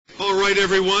right,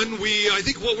 everyone. I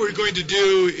think what we're going to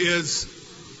do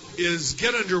is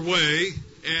get underway,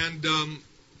 and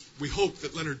we hope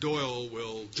that Leonard Doyle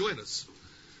will join us.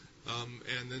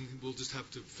 And then we'll just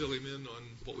have to fill him in on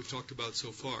what we've talked about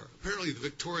so far. Apparently the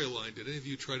Victoria line, did any of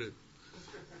you try to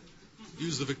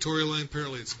use the Victoria line?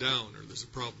 Apparently it's down, or there's a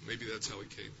problem. Maybe that's how he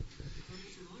came.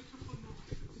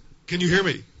 Can you hear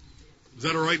me? Is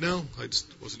that all right now? I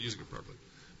just wasn't using it properly.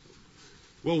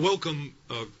 Well, welcome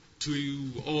to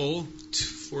you all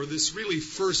for this really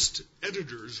first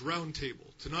editors roundtable.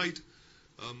 Tonight,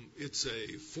 it's a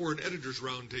foreign editors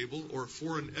roundtable, or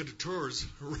foreign editors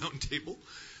roundtable,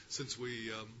 since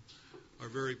we are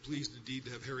very pleased indeed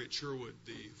to have Harriet Sherwood,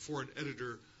 the foreign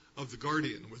editor of The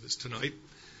Guardian, with us tonight.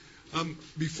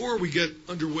 Before we get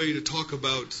underway to talk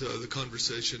about the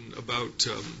conversation about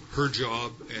her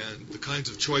job and the kinds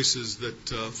of choices that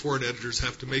foreign editors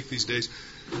have to make these days,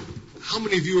 how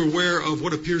many of you are aware of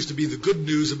what appears to be the good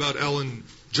news about Alan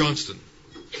Johnston?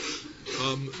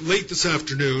 Late this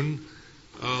afternoon,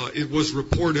 it was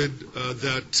reported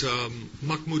that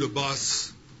Mahmoud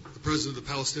Abbas, the president of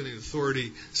the Palestinian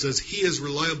Authority, says he has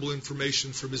reliable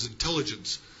information from his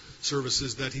intelligence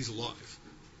services that he's alive.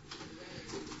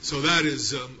 So that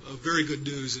is a very good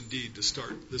news indeed to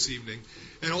start this evening.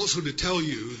 And also to tell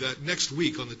you that next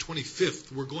week, on the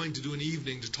 25th, we're going to do an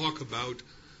evening to talk about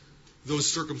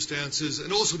those circumstances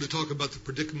and also to talk about the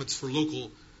predicaments for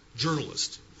local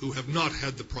journalists who have not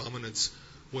had the prominence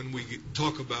when we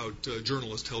talk about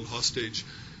journalists held hostage.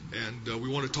 And we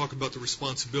want to talk about the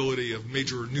responsibility of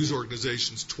major news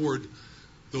organizations toward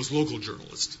those local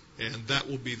journalists. And that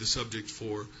will be the subject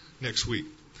for next week.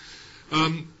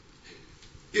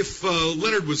 If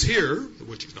Leonard was here,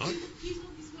 which he's not. He's on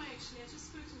his way, actually. I just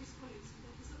spoke to his colleagues.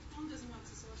 His phone doesn't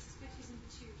answer, so I suspect he's in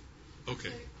the tube.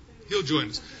 Okay. He'll join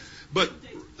us. But,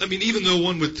 I mean, even though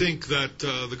one would think that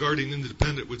the Guardian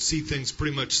Independent would see things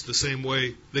pretty much the same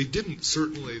way, they didn't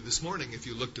certainly this morning if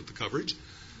you looked at the coverage.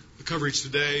 The coverage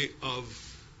today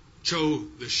of Cho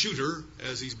the shooter,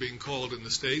 as he's being called in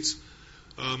the States,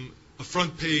 a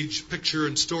front page picture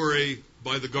and story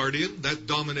by The Guardian. That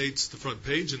dominates the front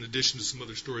page in addition to some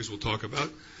other stories we'll talk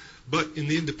about. But in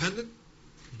the Independent,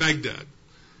 Baghdad.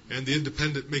 And the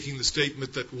Independent making the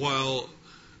statement that while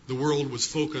the world was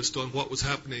focused on what was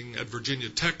happening at Virginia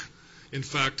Tech, in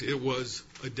fact, it was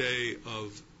a day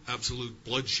of absolute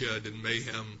bloodshed and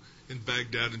mayhem in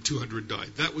Baghdad, and 200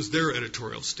 died. That was their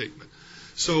editorial statement.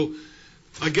 So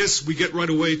I guess we get right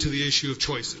away to the issue of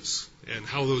choices and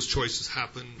how those choices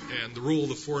happen and the role of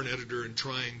the foreign editor in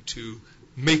trying to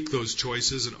make those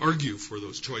choices and argue for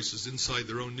those choices inside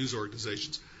their own news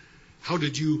organizations.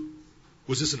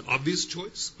 Was this an obvious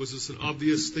choice? Was this an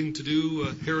obvious thing to do,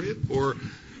 Harriet? Or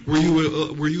were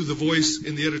you the voice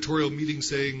in the editorial meeting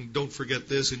saying, don't forget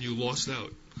this, and you lost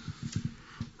out?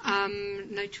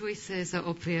 No choices are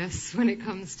obvious when it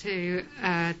comes to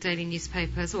daily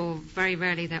newspapers, or very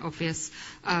rarely they're obvious.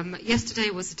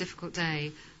 Yesterday was a difficult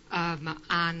day.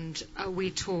 And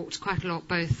we talked quite a lot,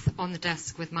 both on the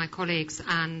desk with my colleagues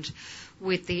and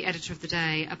with the editor of the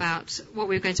day, about what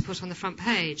we were going to put on the front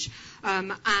page.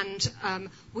 And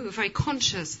we were very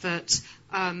conscious that,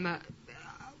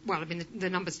 the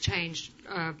numbers changed.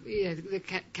 They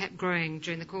kept growing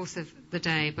during the course of the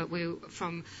day, but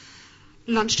from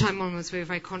lunchtime onwards, we were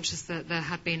very conscious that there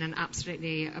had been an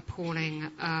absolutely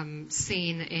appalling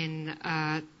scene in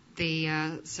the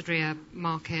Sadria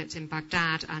market in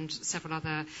Baghdad and several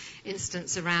other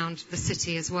incidents around the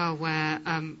city as well, where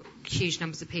huge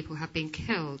numbers of people have been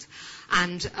killed.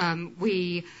 And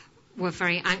we were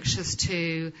very anxious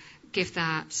to give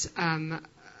that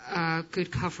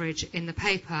good coverage in the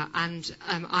paper. And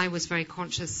I was very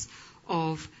conscious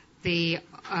of the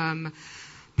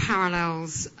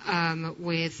parallels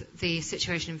with the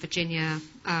situation in Virginia,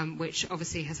 which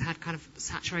obviously has had kind of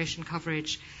saturation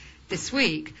coverage this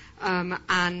week,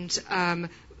 and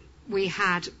we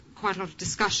had quite a lot of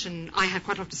discussion. I had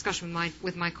quite a lot of discussion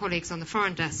with my colleagues on the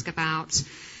foreign desk about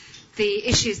the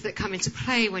issues that come into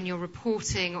play when you're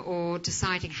reporting or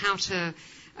deciding how to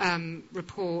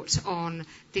report on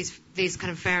these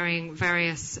kind of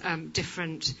various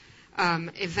different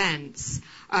events.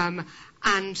 I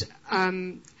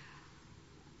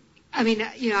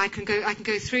can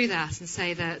go through that and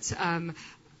say that.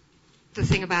 The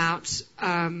thing about,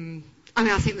 I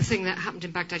think the thing that happened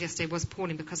in Baghdad yesterday was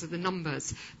appalling because of the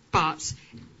numbers, but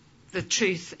the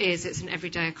truth is it's an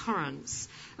everyday occurrence.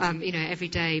 Every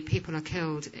day people are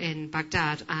killed in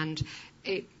Baghdad, and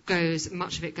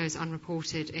much of it goes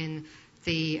unreported in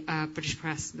the British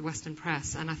press, the Western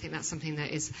press, and I think that's something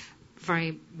that is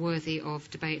very worthy of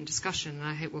debate and discussion, and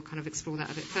I hope we'll kind of explore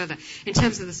that a bit further. In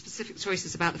terms of the specific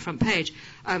choices about the front page,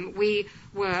 we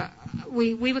were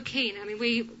keen. I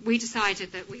mean, we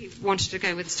decided that we wanted to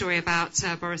go with the story about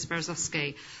Boris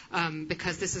Berezovsky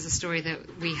because this is a story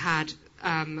that we had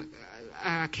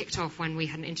kicked off when we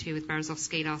had an interview with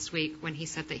Berezovsky last week, when he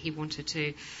said that he wanted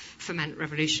to foment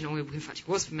revolution, or in fact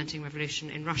he was fomenting revolution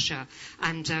in Russia,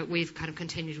 and we've kind of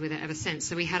continued with it ever since.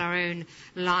 So we had our own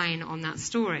line on that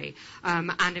story,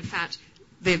 and in fact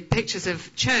the pictures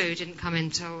of Cho didn't come in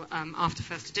until after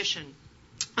first edition.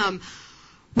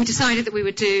 We decided that we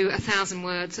would do 1,000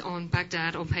 words on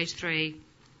Baghdad on page 3.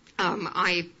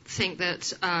 I think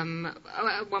that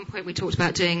at one point we talked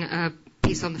about doing a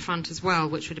piece on the front as well,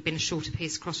 which would have been a shorter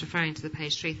piece cross-referring to the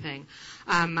page 3 thing.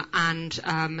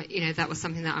 That was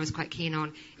something that I was quite keen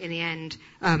on. In the end,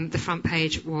 the front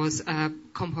page was a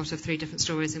composite of 3 different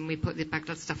stories, and we put the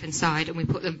Baghdad stuff inside, and we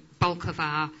put the bulk of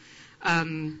our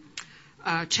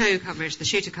Cho coverage, the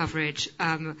shooter coverage,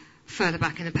 further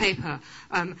back in the paper.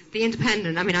 The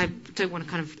Independent, I mean, I don't want to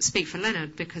kind of speak for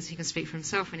Leonard because he can speak for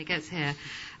himself when he gets here,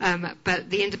 but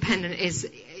the Independent is,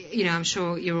 I'm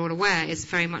sure you're all aware, is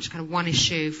very much kind of one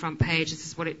issue front page. This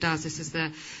is what it does. This is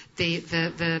the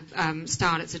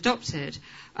style it's adopted.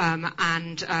 I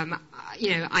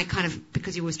kind of,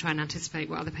 because you always try and anticipate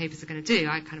what other papers are going to do,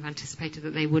 I kind of anticipated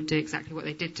that they would do exactly what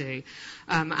they did do.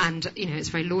 It's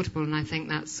very laudable, and I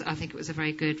think it was a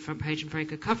very good front page and very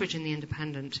good coverage in the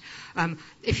Independent.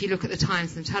 If you look at the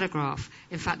Times and the Telegraph,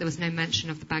 in fact, there was no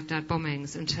mention of the Baghdad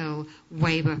bombings until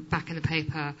way back in the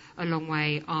paper, a long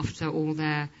way after all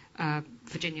their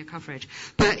Virginia coverage.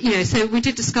 But, so we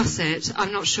did discuss it.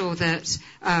 I'm not sure that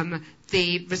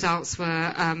the results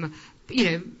were,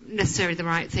 necessarily the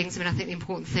right things. I mean, I think the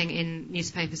important thing in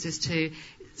newspapers is to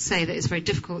say that it's very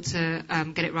difficult to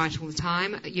get it right all the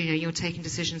time. You're taking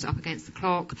decisions up against the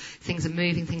clock. Things are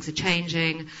moving, things are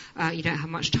changing. You don't have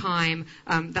much time.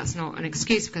 That's not an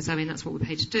excuse because, that's what we're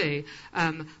paid to do.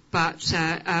 But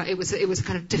it was a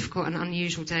kind of difficult and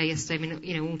unusual day yesterday. I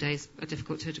mean, all days are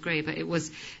difficult to a degree, but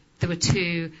there were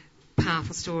 2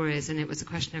 powerful stories, and it was a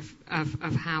question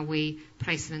of how we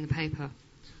place them in the paper.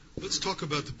 Let's talk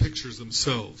about the pictures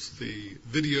themselves, the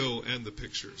video and the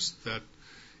pictures that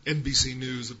NBC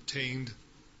News obtained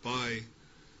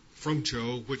from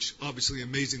Cho, which obviously,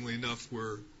 amazingly enough,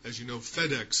 were, as you know,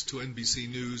 FedEx to NBC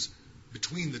News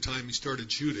between the time he started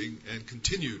shooting and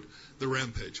continued the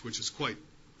rampage, which is quite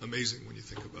amazing when you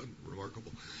think about it,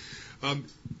 remarkable.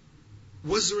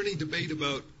 Was there any debate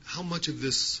about how much of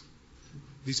these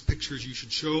pictures you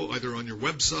should show, either on your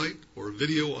website or a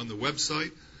video on the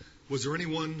website? Was there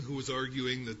anyone who was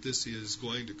arguing that this is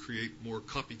going to create more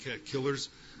copycat killers?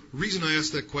 The reason I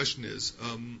ask that question is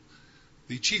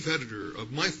the chief editor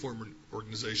of my former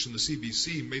organization, the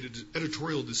CBC, made an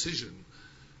editorial decision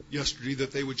yesterday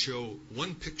that they would show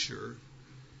one picture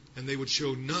and they would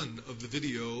show none of the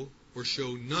video or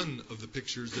show none of the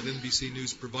pictures that NBC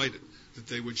News provided, that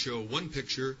they would show one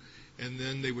picture and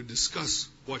then they would discuss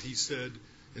what he said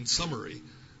in summary.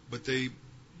 But they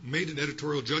made an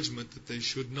editorial judgment that they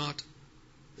should not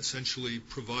essentially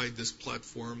provide this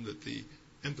platform, that the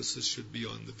emphasis should be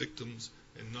on the victims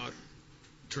and not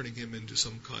turning him into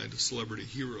some kind of celebrity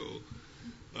hero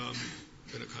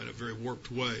in a kind of very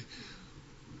warped way.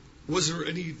 Was there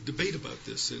any debate about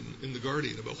this in The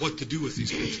Guardian, about what to do with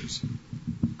these pictures?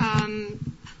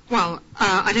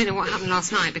 I don't know what happened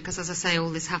last night because, as I say, all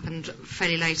this happened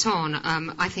fairly late on.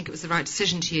 I think it was the right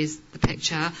decision to use the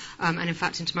picture. And, in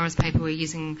fact, in tomorrow's paper we're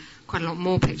using quite a lot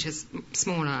more pictures,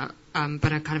 smaller,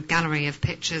 but a kind of gallery of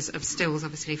pictures of stills,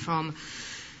 obviously, from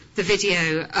the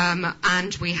video.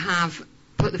 And we have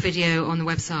put the video on the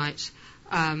website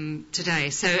today.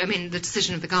 So, the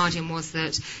decision of The Guardian was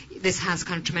that this has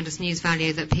kind of tremendous news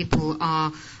value, that people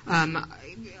are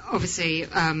obviously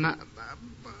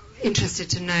interested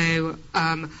to know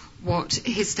what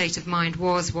his state of mind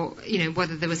was,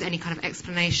 whether there was any kind of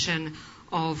explanation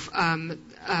of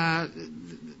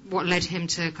what led him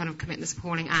to kind of commit this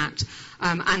appalling act.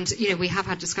 We have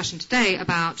had discussion today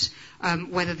about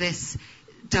whether this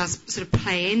does sort of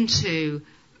play into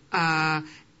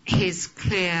his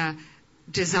clear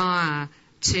desire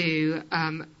to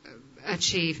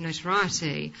achieve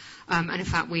notoriety. And in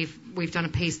fact, we've done a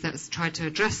piece that's tried to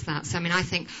address that. So, I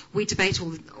think we debate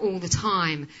all the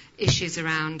time issues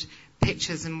around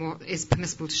pictures and what is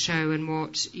permissible to show and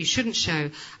what you shouldn't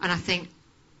show. And I think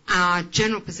our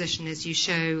general position is you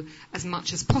show as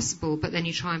much as possible, but then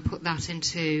you try and put that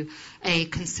into a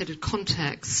considered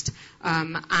context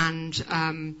and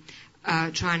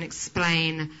try and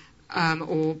explain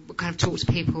or kind of talk to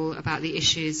people about the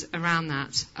issues around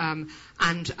that.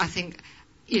 And I think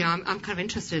I'm kind of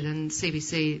interested in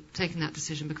CBC taking that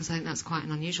decision because I think that's quite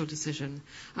an unusual decision.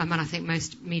 And I think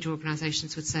most media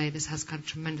organisations would say this has kind of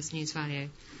tremendous news value.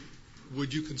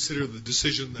 Would you consider the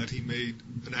decision that he made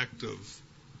an act of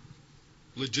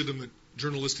legitimate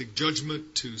journalistic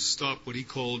judgment to stop what he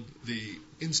called the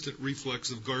instant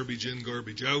reflex of garbage in,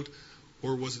 garbage out,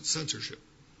 or was it censorship?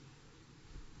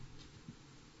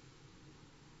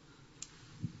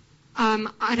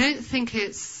 I don't think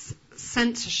it's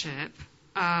censorship.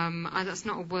 That's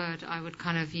not a word I would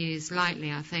kind of use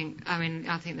lightly. I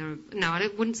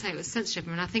wouldn't say it was censorship.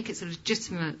 I think it's a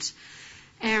legitimate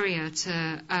area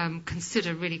to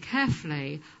consider really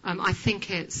carefully. I think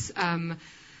it's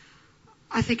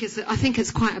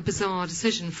quite a bizarre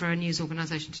decision for a news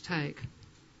organisation to take.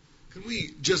 Can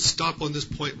we just stop on this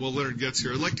point while Leonard gets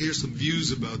here? I'd like to hear some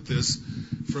views about this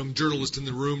from journalists in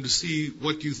the room to see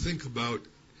what you think about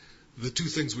the two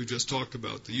things we just talked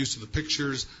about, the use of the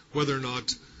pictures, whether or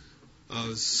not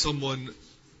someone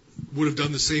would have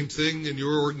done the same thing in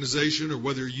your organization, or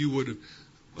whether you would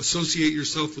associate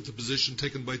yourself with the position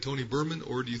taken by Tony Berman,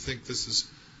 or do you think this is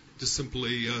just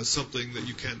simply something that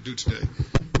you can't do today?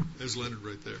 There's Leonard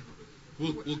right there.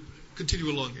 We'll continue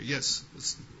along here. Yes.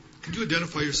 Could you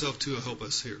identify yourself to help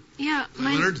us here? Yeah.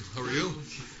 Hi, Leonard. How are you?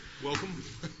 Welcome.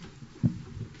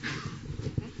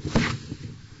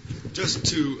 Just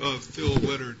to fill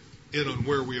Leonard in on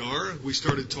where we are, we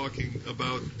started talking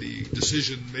about the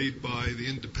decision made by the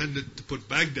Independent to put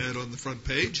Baghdad on the front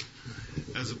page,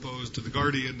 as opposed to the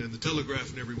Guardian and the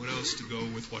Telegraph and everyone else to go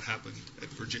with what happened at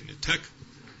Virginia Tech.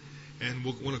 And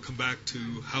we'll want to come back to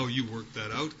how you worked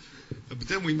that out. But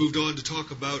then we moved on to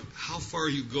talk about how far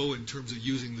you go in terms of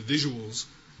using the visuals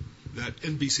that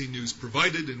NBC News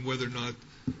provided and whether or not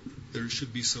there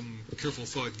should be some careful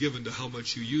thought given to how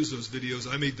much you use those videos.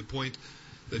 I made the point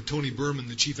that Tony Berman,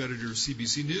 the chief editor of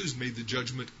CBC News, made the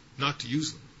judgment not to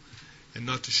use them and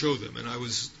not to show them. And I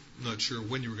was not sure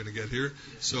when you were going to get here.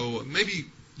 So maybe,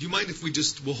 do you mind if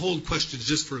we'll hold questions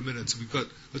just for a minute? So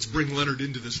let's bring Leonard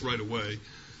into this right away.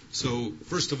 So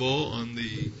first of all, on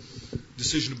the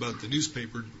decision about the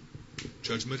newspaper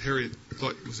judgment, Harriet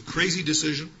thought it was a crazy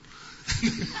decision.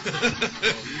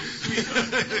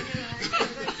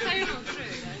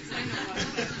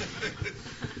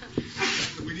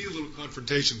 We need a little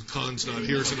confrontation. Khan's not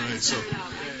here tonight, so.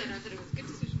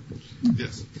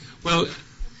 Yes. Well,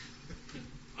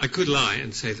 I could lie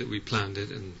and say that we planned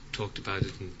it and talked about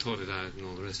it and thought it out and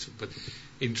all the rest of it, but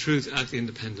in truth, at the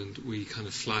Independent, we kind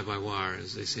of fly by wire,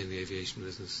 as they say in the aviation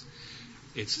business.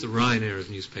 It's the Ryanair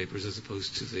of newspapers as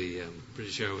opposed to the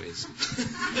British Airways.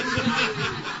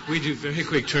 We do very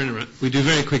quick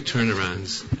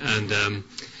turnarounds,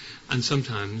 and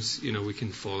sometimes, we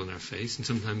can fall on our face, and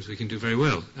sometimes we can do very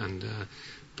well.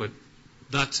 But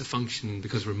that's a function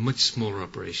because we're a much smaller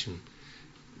operation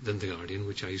than the Guardian,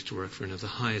 which I used to work for and have the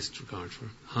highest regard for.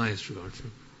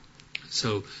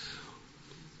 So,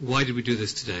 why did we do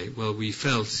this today? Well, we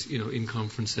felt, in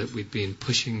conference that we'd been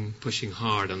pushing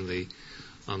hard on the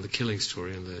killing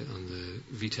story, on the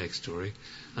VTech story,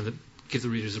 and that give the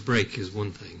readers a break is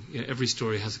one thing. Every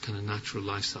story has a kind of natural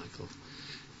life cycle,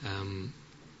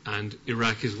 and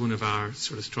Iraq is one of our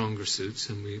sort of stronger suits.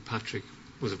 And Patrick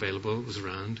was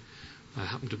around. I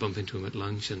happened to bump into him at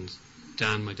lunch, and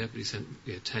Dan, my deputy, sent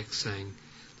me a text saying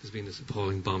there's been this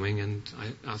appalling bombing, and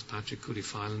I asked Patrick could he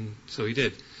file, and so he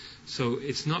did. So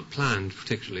it's not planned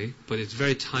particularly, but it's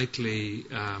very tightly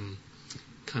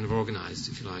kind of organised,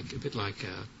 if you like, a bit like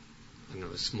a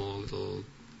small little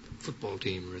football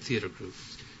team or a theatre group.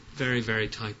 Very, very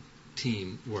tight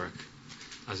team work,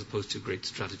 as opposed to great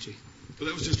strategy. But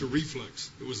that was just a reflex.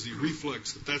 It was the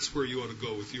reflex that's where you ought to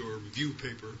go with your review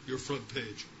paper, your front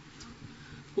page.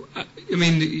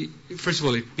 First of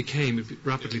all, it became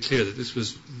rapidly clear that this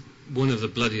was one of the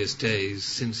bloodiest days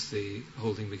since the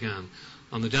whole thing began.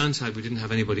 On the downside, we didn't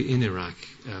have anybody in Iraq.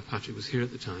 Patrick was here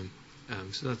at the time.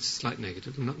 So that's a slight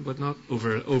negative, but not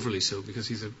overly so, because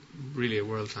he's really a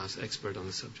world-class expert on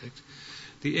the subject.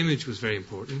 The image was very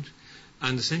important,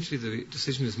 and essentially the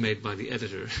decision is made by the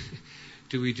editor.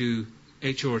 Do we do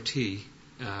HRT,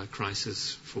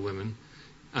 crisis for women,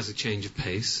 as a change of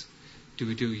pace? Do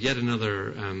we do yet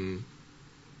another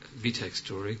VTech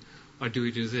story, or do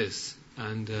we do this,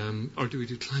 or do we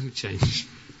do climate change?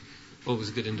 Always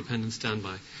a good independent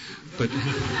standby. But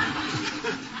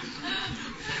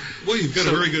well, you've got a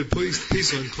very good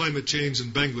piece on climate change in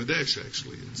Bangladesh,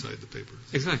 actually, inside the paper.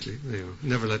 Exactly.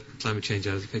 Never let climate change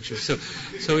out of the picture. So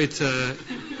it's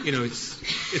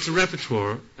it's a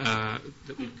repertoire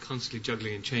that we're constantly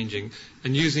juggling and changing,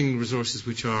 and using resources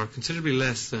which are considerably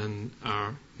less than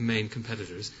our main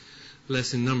competitors.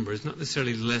 less in numbers, not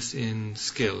necessarily less in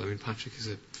skill. I mean, Patrick is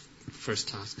a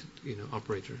first-class,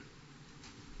 operator.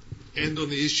 And on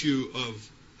the issue of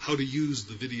how to use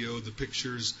the video, the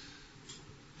pictures,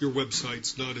 your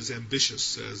website's not as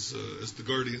ambitious as the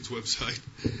Guardian's website.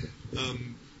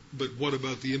 But what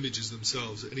about the images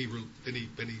themselves? Any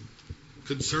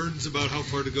concerns about how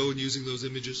far to go in using those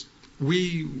images?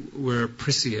 We were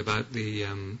prissy about the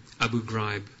Abu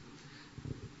Ghraib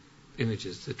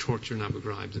images, the torture in Abu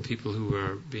Ghraib, the people who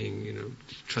were being,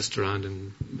 trussed around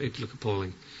and made to look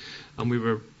appalling. And we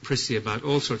were prissy about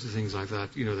all sorts of things like that.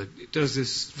 Does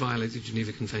this violate the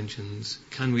Geneva Conventions?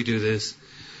 Can we do this?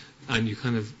 And you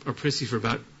kind of are prissy for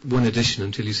about one edition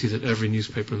until you see that every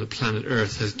newspaper on the planet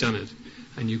Earth has done it,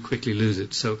 and you quickly lose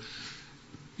it. So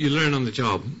you learn on the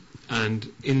job. And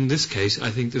in this case,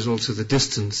 I think there's also the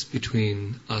distance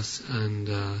between us and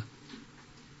the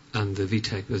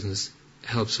VTech business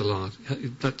helps a lot.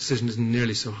 That decision isn't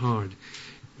nearly so hard.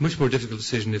 Much more difficult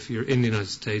decision if you're in the United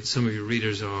States. Some of your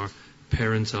readers are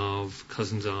parents of,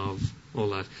 cousins of, all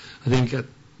that. I think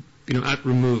at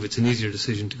remove, it's an easier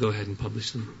decision to go ahead and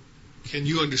publish them. Can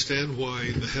you understand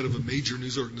why the head of a major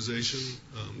news organization,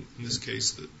 in this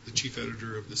case the chief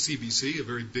editor of the CBC, a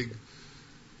very big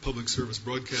public service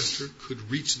broadcaster, could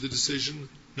reach the decision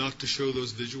not to show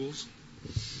those visuals?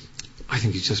 I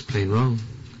think he's just plain wrong,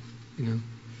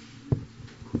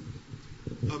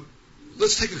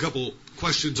 Let's take a couple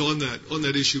questions on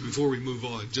that issue before we move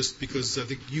on, just because I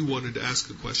think you wanted to ask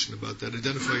a question about that.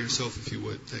 Identify yourself if you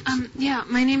would. Thanks.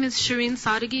 My name is Shireen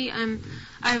Sadeghi.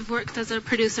 I've worked as a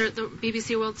producer at the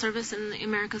BBC World Service in the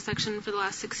America section for the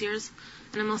last 6 years,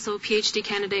 and I'm also a PhD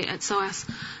candidate at SOAS.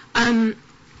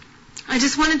 I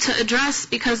just wanted to address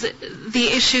the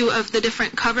issue of the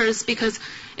different covers, because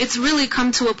it's really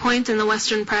come to a point in the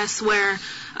Western press where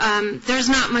there's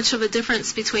not much of a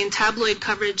difference between tabloid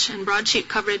coverage and broadsheet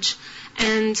coverage.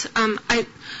 And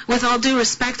with all due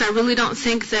respect, I really don't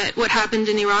think that what happened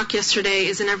in Iraq yesterday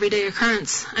is an everyday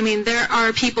occurrence. I mean, there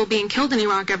are people being killed in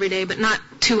Iraq every day, but not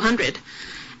 200.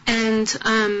 And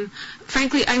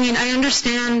frankly, I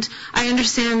understand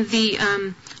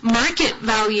the market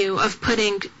value of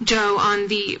putting Joe on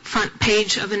the front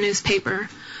page of a newspaper.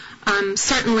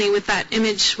 Certainly with that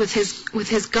image with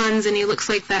his guns, and he looks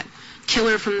like that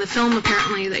killer from the film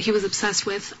apparently that he was obsessed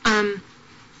with.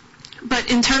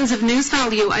 But in terms of news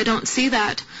value, I don't see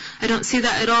that. I don't see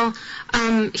that at all.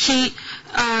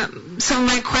 So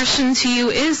my question to you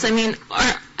is,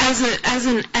 as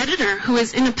an editor who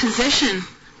is in a position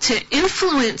to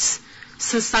influence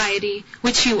society,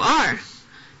 which you are,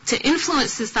 to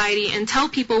influence society and tell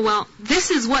people, well,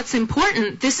 this is what's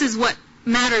important, this is what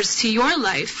matters to your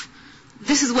life,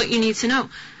 this is what you need to know.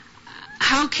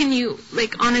 How can you,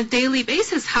 on a daily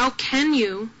basis, how can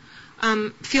you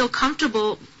feel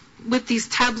comfortable with these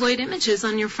tabloid images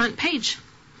on your front page?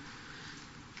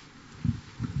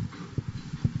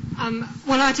 I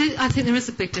think there is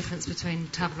a big difference between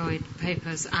tabloid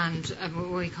papers and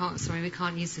we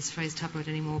can't use this phrase tabloid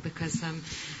anymore because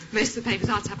most of the papers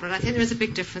are tabloid. I think there is a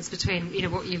big difference between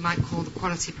what you might call the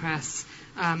quality press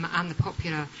and the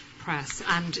popular press,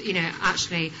 and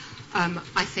actually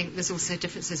I think there's also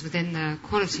differences within the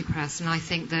quality press, and I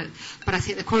think the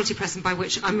quality press, and by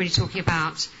which I'm really talking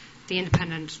about the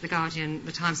Independent, the Guardian,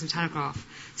 the Times and Telegraph,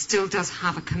 still does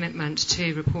have a commitment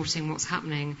to reporting what's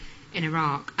happening in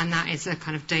Iraq, and that is a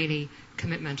kind of daily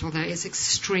commitment, although it's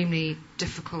extremely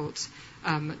difficult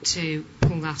to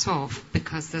pull that off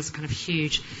because there's kind of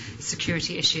huge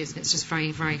security issues, and it's just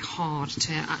very, very hard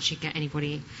to actually get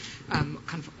anybody kind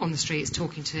of on the streets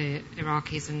talking to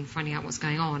Iraqis and finding out what's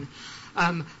going on.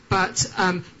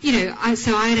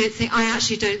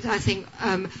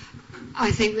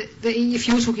 I think that if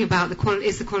you're talking about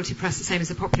is the quality press the same as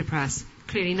the popular press?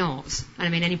 Clearly not.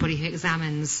 And anybody who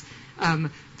examines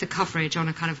the coverage on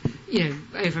a kind of,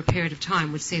 over a period of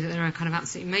time would see that there are kind of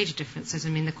absolutely major differences.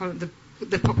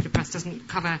 The popular press doesn't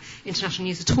cover international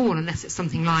news at all unless it's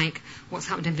something like what's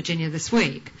happened in Virginia this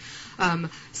week.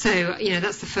 That's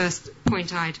the first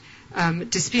point I'd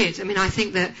dispute. I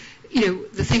think that,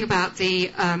 the thing about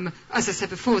as I said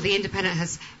before, the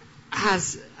Independent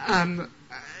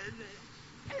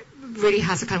really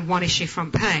has a kind of one issue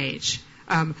front page,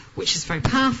 which is very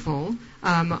powerful,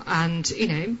 and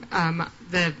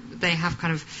they have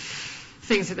kind of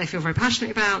things that they feel very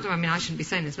passionate about. I shouldn't be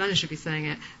saying this, Melanie should be saying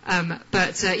it,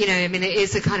 it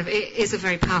is a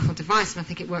very powerful device, and I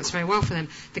think it works very well for them.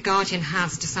 The Guardian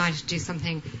has decided to do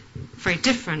something very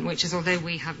different, which is, although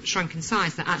we have shrunk in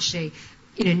size, that actually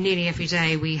nearly every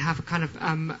day we have a kind of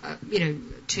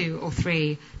 2 or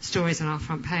 3 stories on our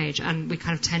front page, and we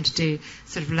kind of tend to do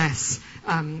sort of less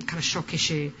kind of shock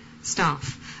issue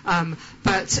stuff. I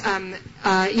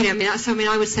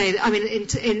would say,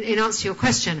 in answer to your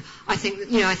question, I think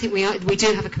we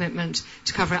do have a commitment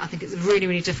to cover it. I think it's really,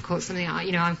 really difficult. Something,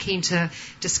 I'm keen to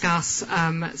discuss,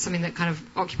 something that kind of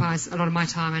occupies a lot of my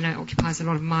time. I know it occupies a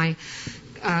lot of my,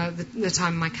 the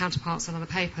time of my counterparts on other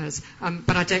papers.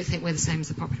 But I don't think we're the same as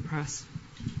the popular press.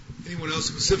 Anyone else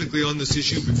specifically on this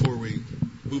issue before we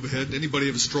move ahead? Anybody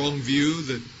have a strong view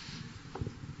that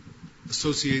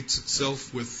associates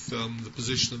itself with the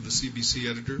position of the CBC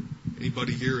editor?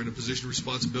 Anybody here in a position of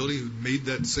responsibility who made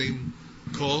that same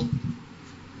call?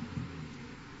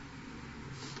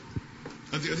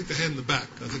 I think the hand in the back.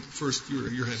 I think first your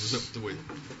hand was up the way.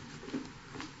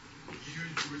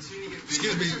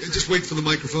 Excuse me, just wait for the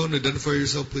microphone. Identify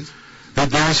yourself, please.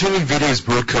 There are so many videos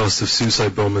broadcast of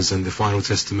suicide bombers and the final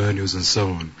testimonials and so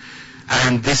on.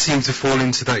 And this seems to fall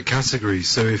into that category.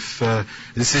 So if a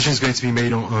decision is going to be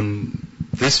made on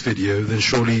this video, then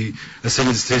surely a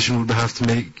similar decision would have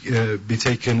to be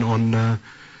taken on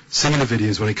similar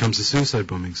videos when it comes to suicide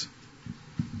bombings.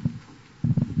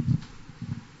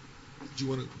 Do you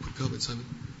want a quick comment, Simon?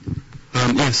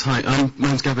 Yes, hi. My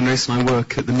name's Gavin Nason. I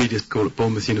work at the Media School at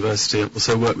Bournemouth University. I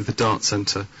also work with the Dart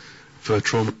Centre for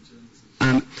Trauma.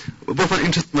 And what I find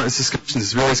interesting about this discussion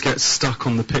is we always get stuck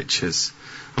on the pictures.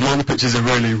 And while the pictures are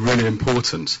really, really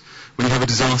important, when you have a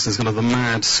disaster, it's kind of a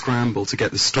mad scramble to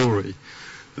get the story.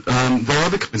 There are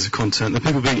other kinds of content. There are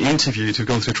people being interviewed who've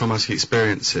gone through traumatic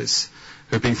experiences,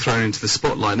 who are being thrown into the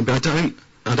spotlight. But I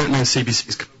don't know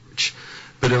CBC's coverage,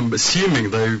 but I'm assuming,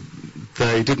 though,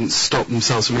 they didn't stop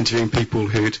themselves from interviewing people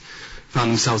who'd found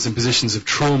themselves in positions of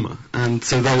trauma. And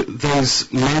so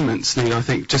those moments need, I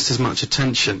think, just as much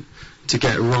attention to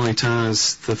get right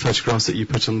as the photographs that you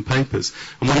put on the papers.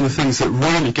 And one of the things that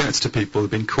really gets to people who've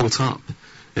been caught up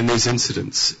in these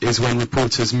incidents is when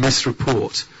reporters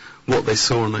misreport what they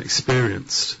saw and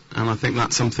experienced. And I think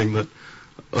that's something that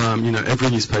every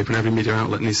newspaper and every media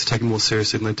outlet needs to take more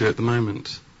seriously than they do at the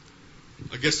moment.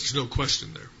 I guess there's no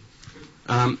question there.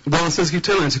 Well, I suppose you could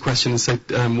turn that into a question and say,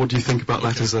 what do you think about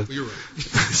that as a you're right.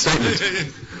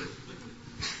 statement?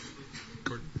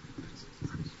 Gordon?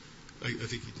 I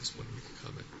think he just wanted to make a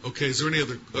comment. Okay, is there any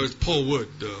other? It's Paul Wood,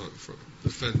 from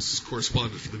defence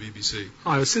correspondent for the BBC.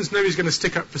 Hi, since nobody's going to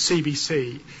stick up for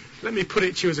CBC, let me put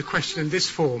it to you as a question in this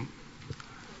form.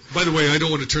 By the way, I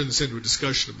don't want to turn this into a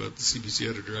discussion about the CBC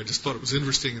editor. I just thought it was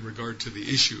interesting in regard to the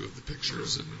issue of the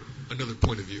pictures and another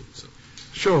point of view. So.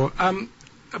 Sure.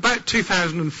 About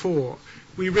 2004,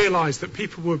 we realised that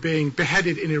people were being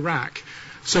beheaded in Iraq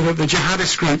so that the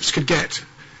jihadist groups could get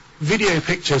video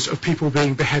pictures of people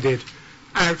being beheaded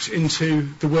out into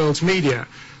the world's media.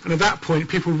 And at that point,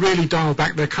 people really dialed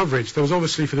back their coverage. There was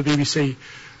obviously, for the BBC,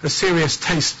 a serious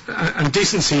taste and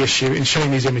decency issue in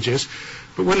showing these images.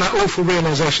 But when that awful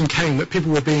realisation came that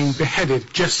people were being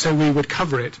beheaded just so we would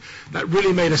cover it, that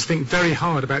really made us think very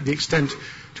hard about the extent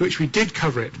to which we did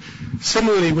cover it.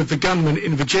 Similarly with the gunman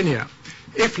in Virginia,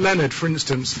 if Leonard, for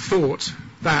instance, thought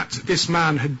that this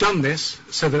man had done this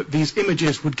so that these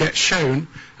images would get shown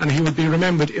and he would be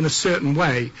remembered in a certain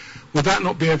way, would that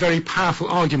not be a very powerful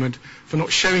argument for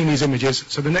not showing these images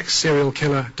so the next serial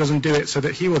killer doesn't do it so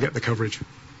that he will get the coverage?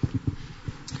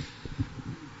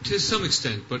 To some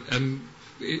extent, but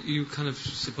you kind of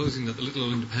supposing that the Little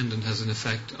Old Independent has an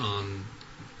effect on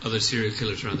other serial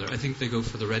killers around there. I think they go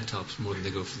for the red tops more than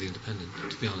they go for the Independent,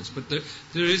 to be honest. But there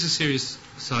is a serious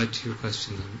side to your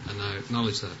question, and I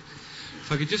acknowledge that.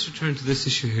 If I could just return to this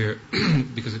issue here,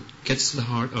 because it gets to the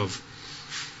heart of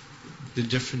the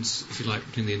difference, if you like,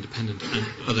 between the Independent and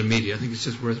other media. I think it's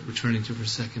just worth returning to for a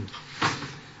second.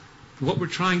 What we're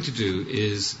trying to do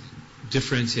is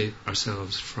differentiate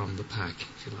ourselves from the pack,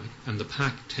 if you like. And the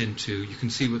pack tend to, you can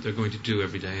see what they're going to do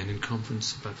every day, and in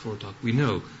conference about 4 o'clock, we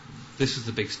know this is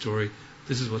the big story,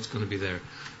 this is what's going to be there,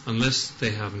 unless they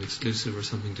have an exclusive or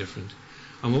something different.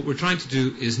 And what we're trying to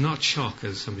do is not shock,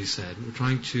 as somebody said. We're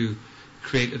trying to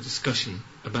create a discussion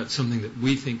about something that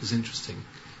we think is interesting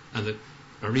and that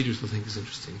our readers will think is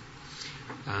interesting.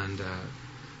 And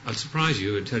I'll surprise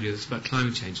you and tell you it's about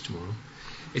climate change tomorrow.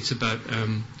 It's about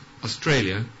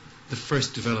Australia, the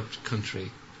first developed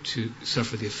country to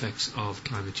suffer the effects of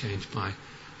climate change by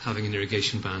having an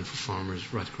irrigation ban for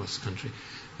farmers right across the country.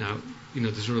 Now,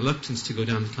 there's a reluctance to go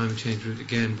down the climate change route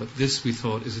again, but this, we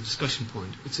thought, is a discussion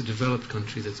point. It's a developed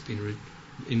country that's been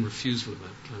in refusal about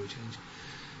climate change.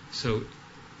 So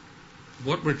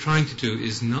what we're trying to do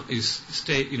is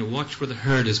stay, watch where the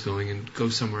herd is going and go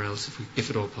somewhere else if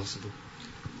at all possible.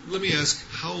 Let me ask,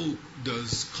 how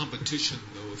does competition,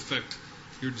 though, affect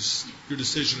your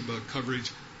decision about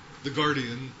coverage? The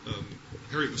Guardian,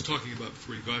 Harriet was talking about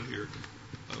before you got here,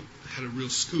 had a real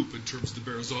scoop in terms of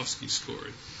the Berezovsky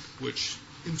story, which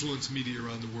influenced media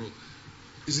around the world.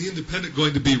 Is the Independent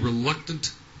going to be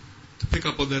reluctant to pick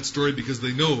up on that story because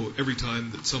they know every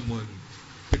time that someone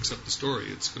picks up the story,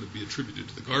 it's going to be attributed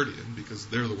to the Guardian because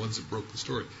they're the ones that broke the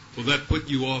story? Will that put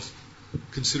you off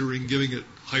considering giving it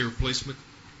higher placement?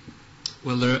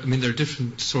 Well, there are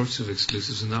different sorts of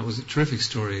exclusives, and that was a terrific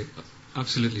story,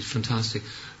 absolutely fantastic.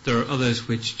 There are others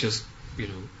which just,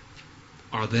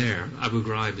 are there. Abu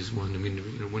Ghraib is one.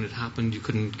 When it happened, you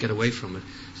couldn't get away from it,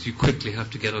 so you quickly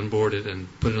have to get on board it and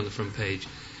put it on the front page.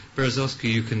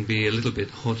 Berezovsky you can be a little bit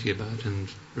haughty about and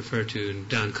refer to in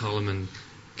down column and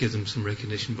give them some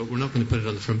recognition, but we're not going to put it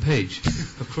on the front page.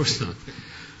 Of course not.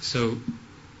 So,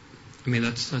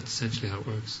 that's essentially how it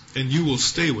works. And you will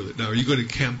stay with it. Now, are you going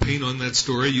to campaign on that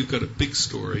story? You've got a big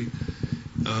story.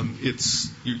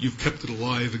 You've kept it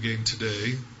alive again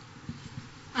today.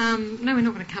 No, we're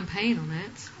not going to campaign on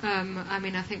it.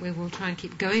 I think we will try and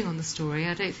keep going on the story.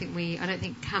 I don't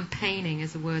think campaigning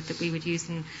is a word that we would use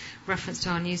in reference to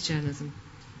our news journalism.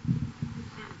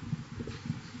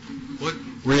 What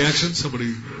reaction?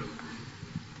 Somebody?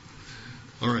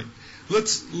 All right.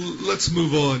 Let's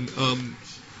move on.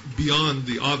 Beyond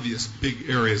the obvious big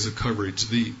areas of coverage,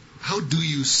 how do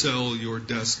you sell your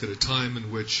desk at a time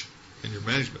in which, and your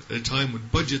management, at a time when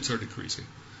budgets are decreasing?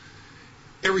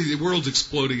 The world's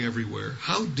exploding everywhere.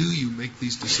 How do you make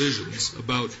these decisions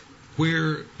about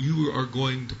where you are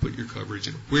going to put your coverage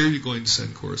and where you're going to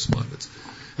send correspondence?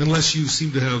 Unless you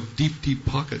seem to have deep, deep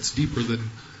pockets, deeper than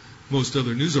most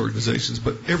other news organizations.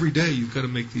 But every day you've got to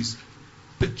make these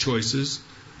big choices.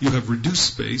 You have reduced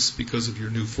space because of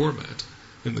your new format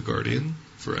in the Guardian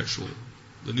for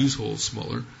the news hole is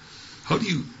smaller. How do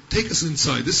you take us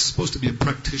inside? This is supposed to be a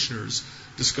practitioner's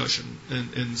discussion,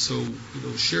 and so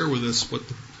share with us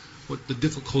what the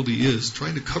difficulty is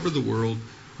trying to cover the world,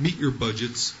 meet your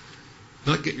budgets,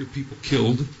 not get your people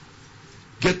killed,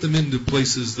 get them into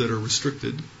places that are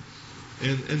restricted,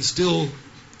 and still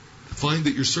find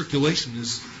that your circulation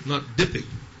is not dipping.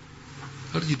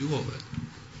 How do you do all that?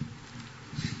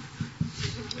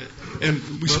 And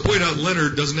we should point out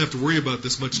Leonard doesn't have to worry about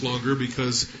this much longer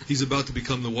because he's about to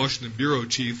become the Washington bureau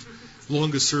chief,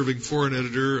 longest-serving foreign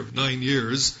editor of 9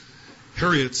 years.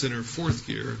 Harriet's in her 4th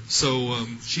year, so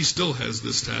she still has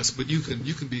this task, but you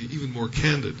can be even more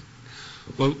candid.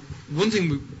 Well, one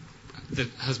thing that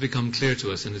has become clear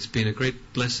to us, and it's been a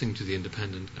great blessing to the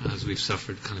Independent as we've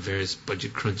suffered kind of various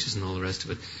budget crunches and all the rest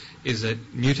of it, is that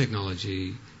new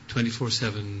technology,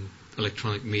 24/7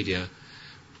 electronic media,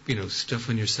 stuff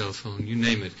on your cell phone, you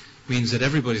name it, means that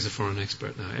everybody's a foreign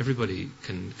expert now. Everybody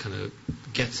can kind of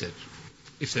gets it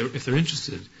if they're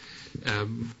interested.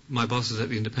 My bosses at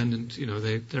the Independent,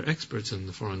 they're experts in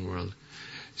the foreign world.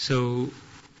 So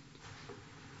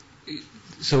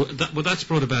what that's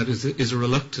brought about is a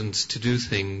reluctance to do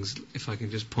things. If I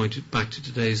can just point it back to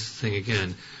today's thing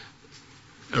again,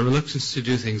 a reluctance to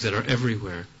do things that are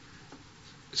everywhere.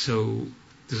 So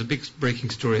there's a big breaking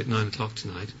story at 9:00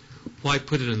 tonight. Why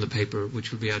put it in the paper,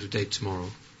 which will be out of date tomorrow?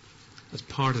 That's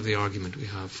part of the argument we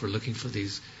have for looking for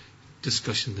these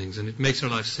discussion things, and it makes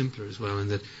our life simpler as well, in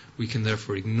that we can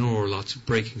therefore ignore lots of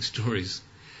breaking stories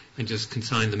and just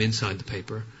consign them inside the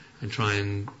paper and try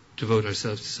and devote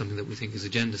ourselves to something that we think is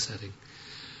agenda setting.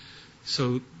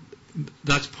 So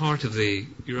that's part of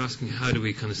you're asking how do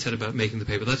we kind of set about making the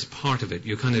paper. That's part of it.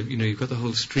 You kind of, you've got the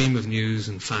whole stream of news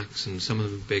and facts, and some of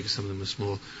them are big, some of them are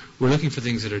small. We're looking for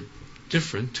things that are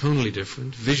different, tonally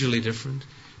different, visually different,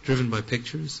 driven by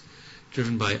pictures,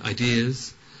 driven by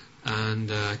ideas, and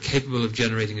capable of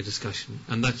generating a discussion.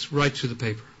 And that's right through the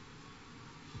paper.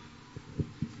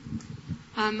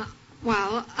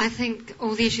 Well, I think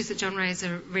all the issues that John raised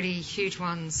are really huge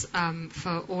ones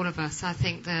for all of us. I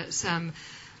think that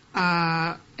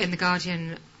at the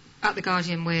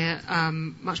Guardian, we're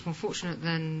much more fortunate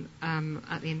than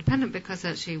at the Independent, because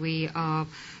actually we are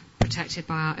protected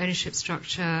by our ownership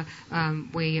structure.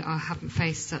 We haven't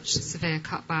faced such severe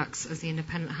cutbacks as the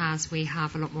Independent has. We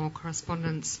have a lot more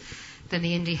correspondence than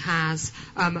the Indie has.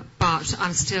 But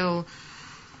I'm still,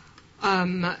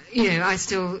 I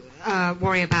still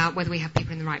worry about whether we have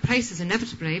people in the right places,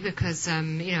 inevitably, because,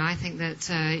 I think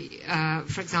that,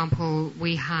 for example,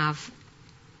 we have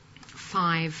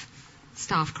 5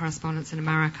 staff correspondents in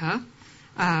America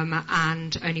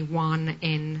and only 1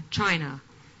 in China.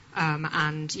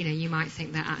 And you might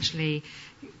think that actually,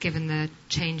 given the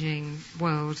changing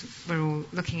world we're all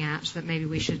looking at, that maybe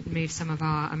we should move some of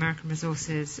our American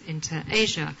resources into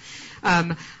Asia.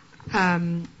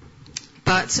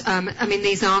 But, I mean,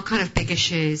 these are kind of big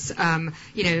issues.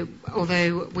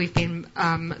 Although we've been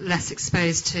less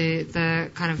exposed to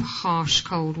the kind of harsh,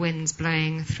 cold winds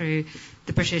blowing through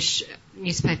the British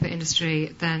newspaper industry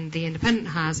than the Independent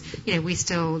has, we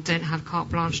still don't have carte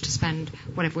blanche to spend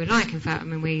whatever we like. In fact, I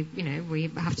mean, we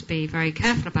have to be very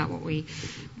careful about what we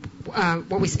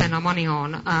spend our money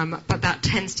on. But that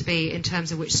tends to be in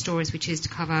terms of which stories we choose to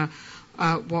cover,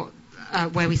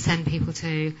 where we send people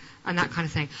to, and that kind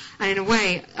of thing. And in a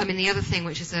way, I mean, the other thing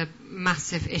which is a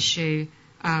massive issue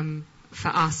for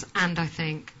us, and I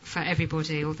think for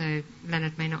everybody, although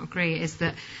Leonard may not agree, is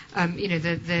that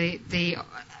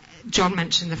John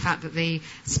mentioned the fact that the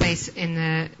space in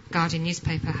the Guardian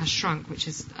newspaper has shrunk, which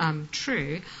is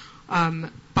true.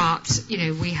 But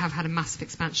we have had a massive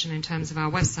expansion in terms of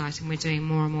our website, and we're doing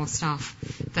more and more stuff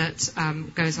that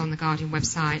goes on the Guardian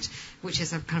website, which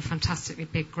is a kind of fantastically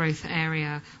big growth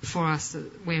area for us.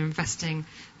 We're investing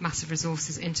massive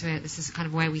resources into it. This is kind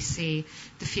of where we see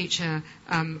the future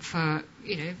for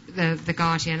the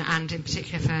Guardian, and in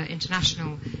particular for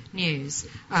international news.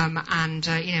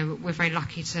 We're very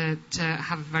lucky to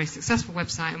have a very successful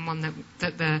website, and one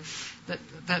that the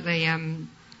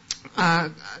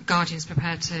Guardian's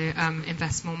prepared to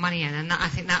invest more money in, and I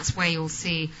think that's where you'll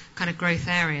see kind of growth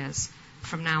areas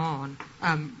from now on.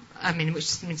 Which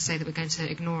doesn't mean to say that we're going to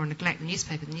ignore or neglect the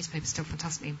newspaper. The newspaper is still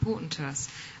fantastically important to us.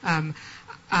 But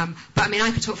I mean, I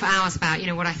could talk for hours about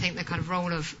what I think the kind of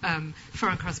role of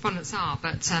foreign correspondents are.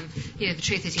 But the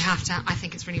truth is, I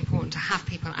think it's really important to have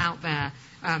people out there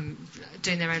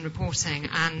doing their own reporting.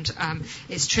 And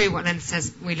it's true what Leonard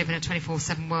says. We live in a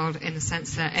 24/7 world in the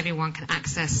sense that everyone can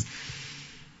access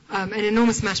an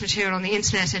enormous amount of material on the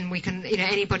internet, and we can,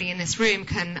 anybody in this room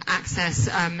can access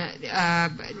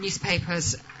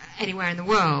newspapers anywhere in the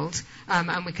world,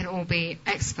 and we can all be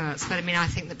experts. But I mean, I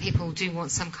think that people do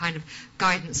want some kind of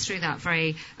guidance through that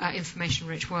very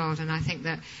information-rich world, and I think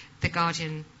that the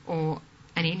Guardian or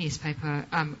any newspaper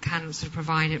can sort of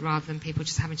provide it, rather than people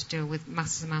just having to deal with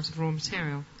massive amounts of raw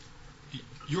material.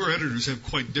 Your editors have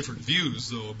quite different views,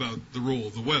 though, about the role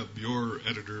of the web. Your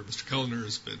editor, Mr. Kellner,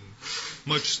 has been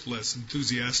much less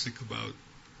enthusiastic about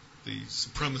the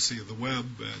supremacy of the web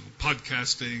and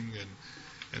podcasting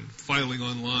and filing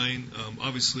online.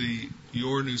 Obviously,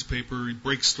 your newspaper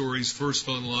breaks stories first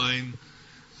online.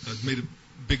 Made a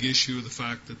big issue of the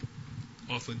fact that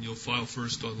often you'll file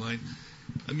first online.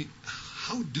 I mean,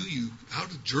 how do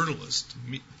journalists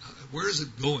meet? Where is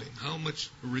it going? How much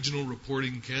original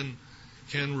reporting can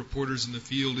reporters in the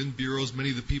field, in bureaus, many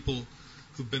of the people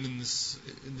who've been in this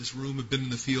room have been in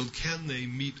the field, can they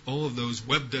meet all of those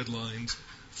web deadlines,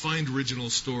 find original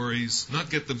stories, not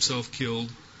get themselves killed,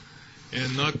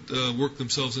 and not work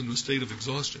themselves into a state of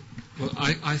exhaustion? Well,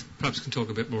 I perhaps can talk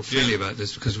a bit more freely about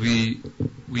this, because we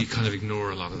kind of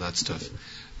ignore a lot of that stuff,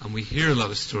 and we hear a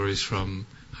lot of stories from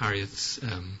Harriet's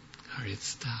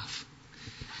staff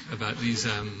about these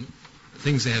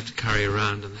things they have to carry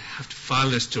around, and they have to file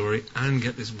their story and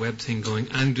get this web thing going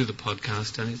and do the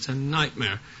podcast, and it's a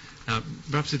nightmare. Now,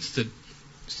 perhaps it's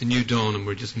the new dawn and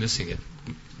we're just missing it.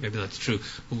 Maybe that's true.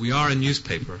 But we are a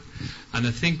newspaper, and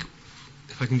I think,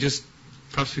 if I can just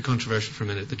perhaps be controversial for a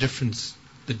minute, the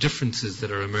differences that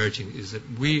are emerging is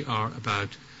that we are about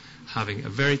having a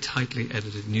very tightly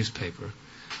edited newspaper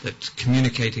that's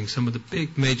communicating some of the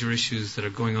big major issues that are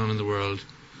going on in the world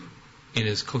in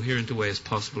as coherent a way as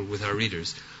possible with our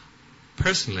readers.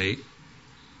 Personally,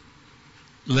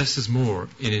 less is more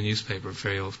in a newspaper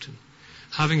very often.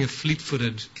 Having a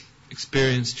fleet-footed,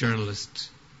 experienced journalist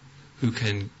who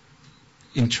can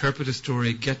interpret a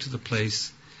story, get to the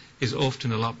place, is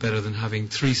often a lot better than having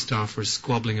three staffers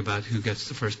squabbling about who gets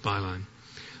the first byline,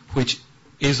 which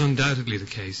is undoubtedly the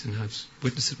case, and I've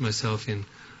witnessed it myself in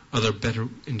other better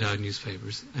endowed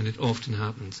newspapers, and it often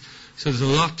happens. So there's a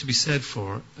lot to be said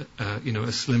for a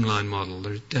slimline model.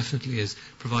 There definitely is,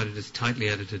 provided it's tightly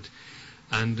edited.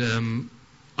 And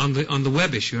on the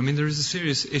web issue, I mean, there is a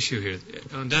serious issue here.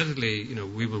 Undoubtedly,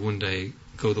 we will one day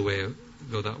go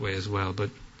that way as well. But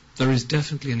there is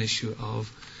definitely an issue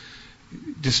of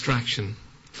distraction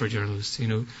for journalists.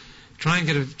 Try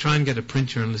and get a print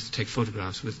journalist to take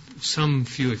photographs, with some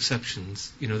few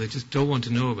exceptions. They just don't want to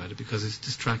know about it because it's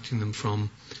distracting them from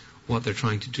what they're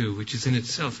trying to do, which is in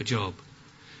itself a job.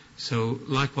 So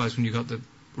likewise, when you got the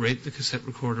cassette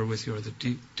recorder with you, or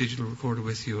the digital recorder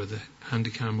with you, or the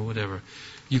handy camera, whatever,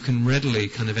 you can readily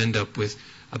kind of end up with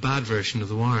a bad version of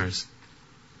the wires.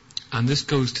 And this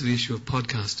goes to the issue of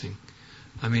podcasting.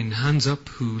 I mean, hands up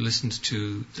who listens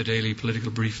to the daily political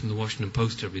brief from the Washington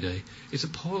Post every day. It's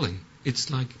appalling.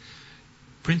 It's like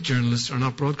print journalists are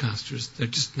not broadcasters. They're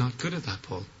just not good at that,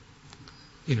 Paul.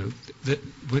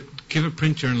 give a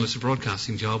print journalist a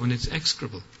broadcasting job and it's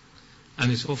execrable.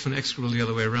 And it's often execrable the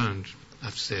other way around, I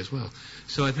have to say as well.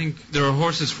 So I think there are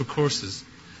horses for courses.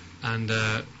 And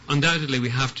undoubtedly we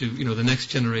have to, the next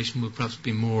generation will perhaps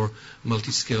be more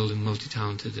multi-skilled and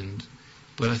multi-talented.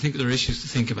 But I think there are issues to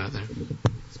think about there.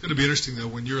 It's going to be interesting, though,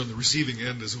 when you're on the receiving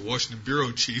end as a Washington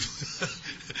bureau chief,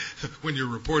 when your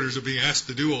reporters are being asked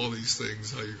to do all these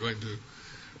things, how you're going to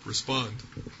respond.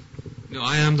 No,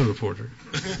 I am the reporter.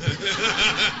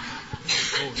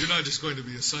 Oh, you're not just going to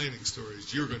be assigning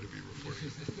stories, you're going to be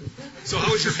reporting. So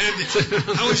how is your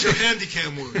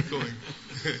handycam work going?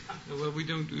 Well, we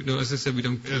don't. As I said, we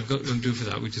don't do for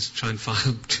that. We just try and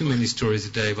file too many stories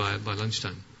a day by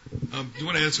lunchtime. Do you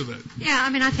want to answer that? Yeah,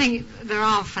 I think there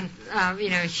are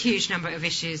a huge number of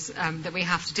issues that we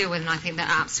have to deal with, and I think that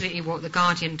absolutely what The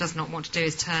Guardian does not want to do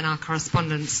is turn our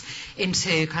correspondents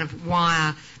into kind of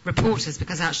wire reporters,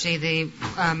 because actually the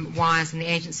wires and the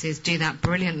agencies do that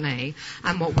brilliantly,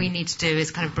 and what we need to do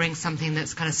is kind of bring something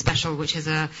that's kind of special, which is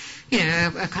a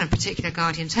kind of particular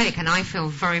Guardian take. And I feel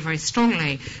very, very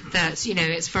strongly that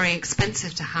it's very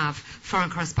expensive to have foreign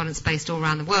correspondents based all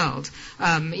around the world.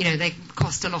 They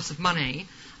cost a lot of money.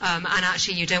 And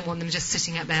actually you don't want them just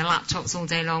sitting at their laptops all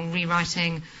day long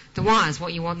rewriting the wires.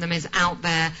 What you want them is out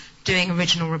there doing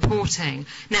original reporting.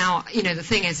 Now, the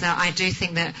thing is that I do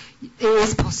think that it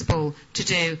is possible to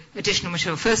do additional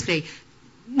material. Firstly,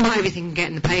 not everything can get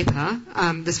in the paper.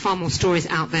 There's far more stories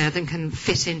out there than can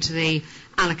fit into the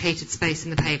allocated space in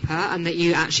the paper and that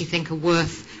you actually think are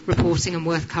worth reporting and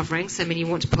worth covering. So, you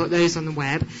want to put those on the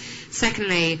web.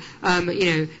 Secondly,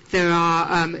 there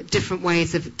are different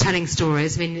ways of telling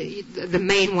stories. The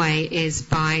main way is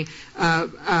by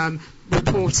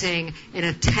reporting in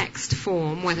a text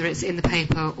form, whether it's in the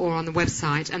paper or on the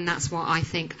website, and that's what I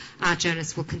think our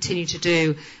journalists will continue to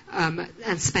do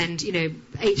and spend,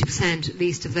 80% at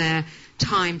least of their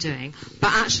time doing.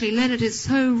 But actually, Leonard is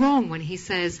so wrong when he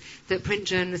says that print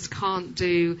journalists can't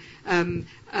do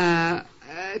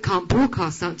can't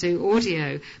broadcast, can't do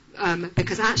audio,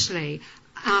 because actually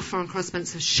our foreign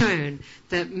correspondents have shown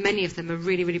that many of them are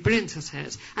really, really brilliant at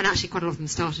it, and actually quite a lot of them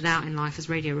started out in life as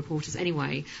radio reporters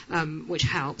anyway, which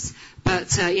helps.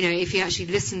 But if you actually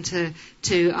listen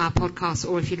to our podcast,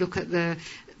 or if you look at the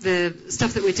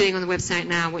stuff that we're doing on the website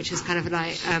now, which is kind of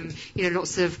like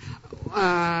lots of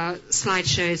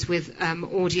slideshows with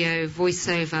audio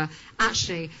voiceover,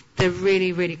 actually they're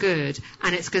really, really good,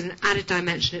 and it's got an added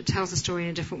dimension. It tells a story in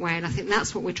a different way, and I think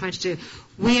that's what we're trying to do.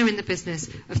 We're in the business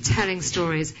of telling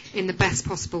stories in the best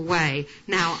possible way.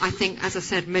 Now, I think, as I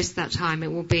said, most of that time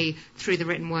it will be through the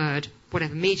written word,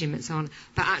 whatever medium it's on,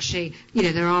 but actually,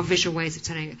 there are visual ways of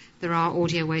telling it, there are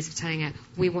audio ways of telling it.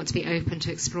 We want to be open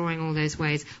to exploring all those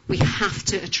ways. We have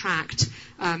to attract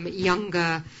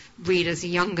younger readers, a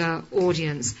younger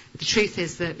audience. The truth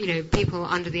is that, people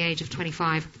under the age of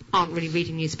 25 aren't really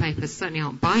reading newspapers, certainly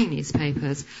aren't buying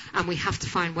newspapers, and we have to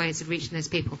find ways of reaching those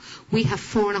people. We have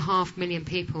 4.5 million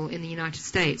people in the United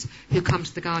States who come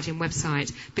to the Guardian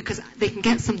website because they can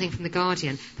get something from the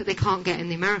Guardian that they can't get in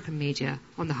the American media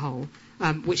on the whole.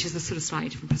 Which is a sort of slightly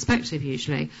different perspective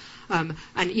usually, and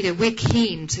we're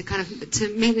keen to kind of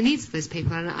to meet the needs of those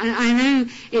people. And I know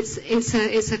it's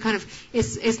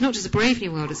not just a brave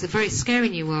new world; it's a very scary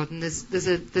new world, and there's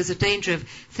a danger of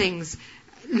things,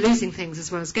 losing things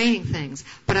as well as gaining things.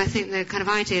 But I think the kind of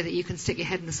idea that you can stick your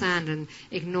head in the sand and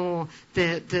ignore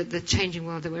the changing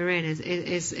world that we're in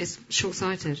is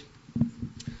short-sighted.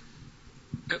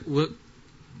 Well,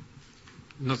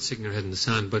 not sticking your head in the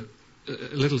sand, but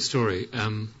a little story.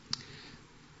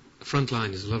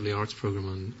 Frontline is a lovely arts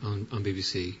program on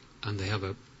BBC, and they have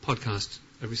a podcast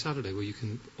every Saturday where you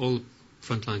can, all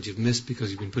Frontlines you've missed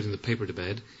because you've been putting the paper to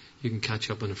bed, you can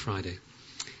catch up on a Friday.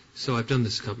 So I've done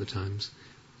this a couple of times.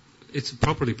 It's a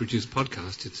properly produced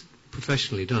podcast. It's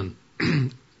professionally done.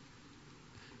 The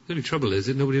only trouble is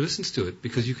that nobody listens to it,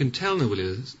 because you can tell nobody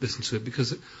listens to it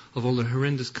because of all the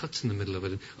horrendous cuts in the middle of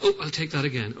it. And, I'll take that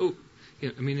again.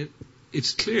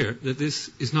 It's clear that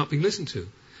this is not being listened to.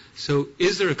 So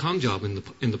is there a con job in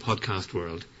the podcast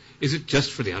world? Is it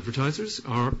just for the advertisers,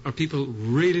 or are people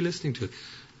really listening to it?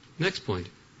 Next point,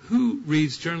 who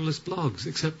reads journalist blogs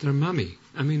except their mummy?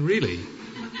 Really?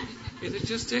 Is it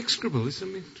just execrable? What's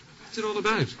it all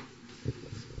about?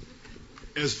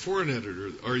 As foreign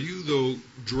editor, are you, though,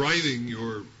 driving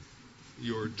your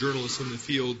journalists in the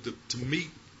field to meet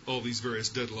all these various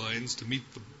deadlines, to meet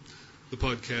the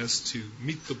podcast, to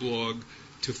meet the blog,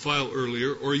 to file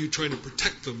earlier, or are you trying to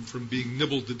protect them from being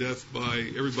nibbled to death by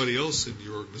everybody else in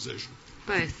your organization?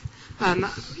 Both.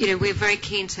 We're very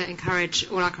keen to encourage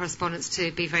all our correspondents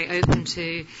to be very open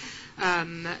to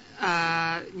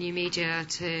new media,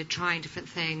 to trying different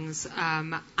things,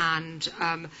 I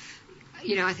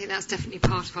think that's definitely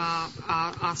part of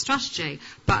our strategy.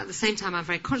 But at the same time, I'm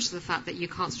very conscious of the fact that you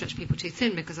can't stretch people too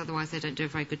thin, because otherwise they don't do a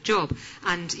very good job.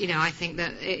 And, I think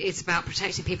that it's about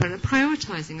protecting people and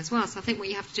prioritising as well. So I think what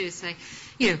you have to do is say,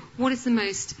 what is the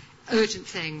most urgent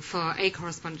thing for a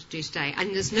correspondent to do today?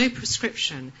 And there's no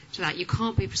prescription to that. You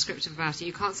can't be prescriptive about it.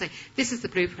 You can't say, this is the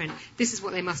blueprint, this is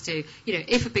what they must do.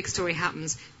 If a big story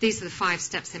happens, these are the 5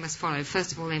 steps they must follow.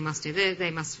 First of all, they must do this,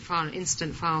 they must file an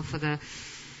incident file for the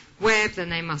web, then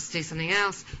they must do something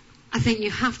else. I think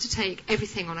you have to take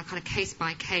everything on a kind of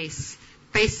case-by-case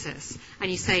basis, and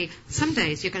you say, some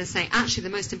days you're going to say, actually the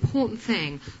most important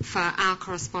thing for our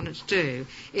correspondent to do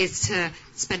is to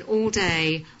spend all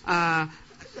day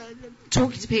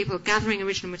talking to people, gathering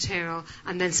original material,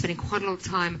 and then spending quite a lot of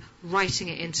time writing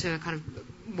it into a kind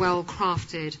of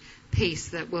well-crafted piece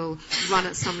that will run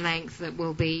at some length, that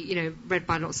will be, read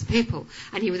by lots of people,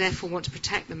 and you therefore want to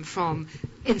protect them from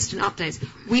instant updates.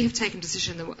 We have taken a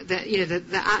decision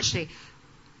that actually,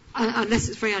 unless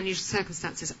it's very unusual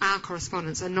circumstances, our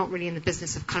correspondents are not really in the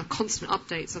business of kind of constant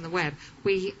updates on the web.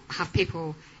 We have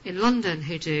people in London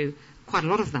who do quite a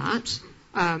lot of that,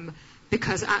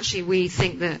 because actually we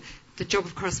think that the job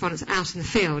of correspondents out in the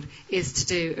field is to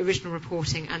do original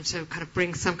reporting and to kind of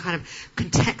bring some kind of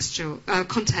context to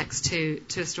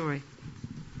a story.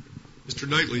 Mr.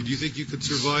 Knightley, do you think you could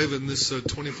survive in this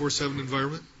 24/7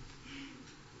 environment?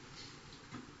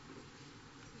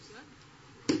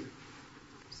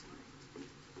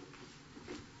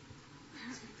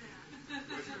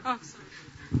 Oh, sorry.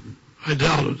 I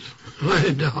doubt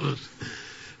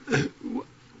it.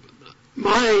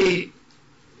 My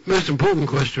most important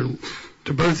question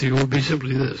to both of you would be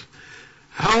simply this.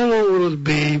 How long will it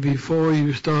be before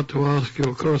you start to ask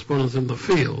your correspondents in the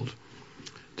field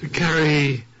to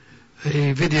carry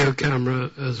a video camera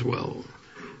as well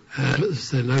as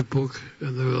their notebook?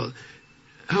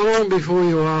 How long before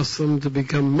you ask them to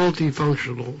become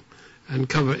multifunctional and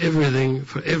cover everything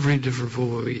for every different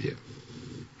form of media?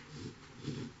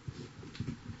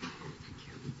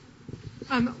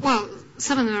 Well,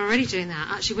 some of them are already doing that.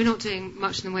 Actually, we're not doing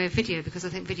much in the way of video, because I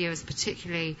think video is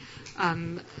particularly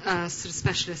a sort of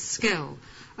specialist skill.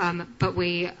 But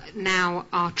we now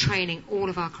are training all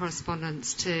of our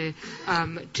correspondents to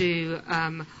do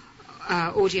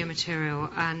audio material,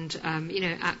 and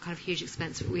at kind of huge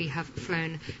expense, we have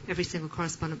flown every single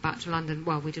correspondent back to London.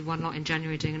 Well, we did one lot in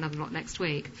January, doing another lot next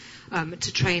week,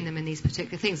 to train them in these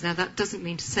particular things. Now, that doesn't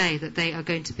mean to say that they are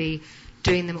going to be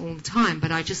doing them all the time,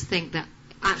 but I just think that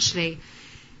actually,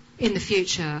 in the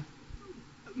future,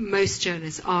 most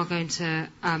journalists are going to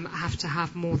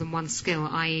have more than one skill,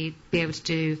 i.e. be able to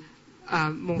do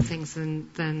more things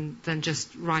than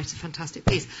just write a fantastic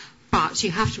piece. But you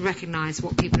have to recognise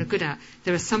what people are good at.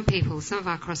 There are some people, some of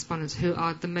our correspondents, who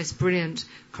are the most brilliant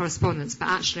correspondents, but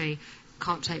actually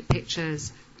can't take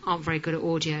pictures, aren't very good at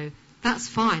audio. That's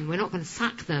fine. We're not going to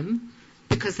sack them,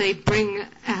 because they bring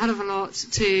a hell of a lot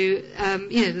to,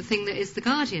 the thing that is The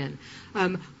Guardian.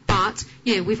 But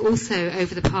we've also,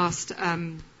 over the past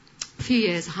few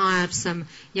years, hired some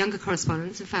younger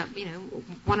correspondents. In fact,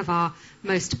 one of our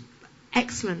most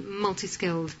excellent,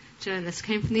 multi-skilled journalists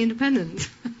came from The Independent.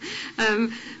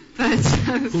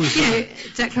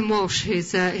 Declan Walsh,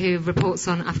 who reports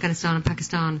on Afghanistan and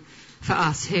Pakistan for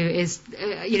us, who is,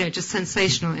 just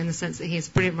sensational in the sense that he's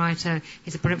a brilliant writer,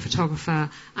 he's a brilliant photographer,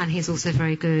 and he's also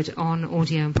very good on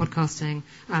audio and podcasting.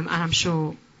 And I'm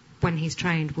sure when he's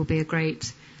trained will be a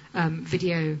great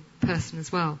video person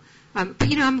as well. But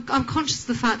I'm conscious of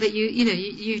the fact that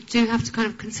you do have to kind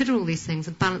of consider all these things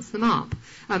and balance them up.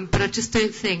 But I just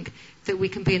don't think that we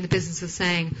can be in the business of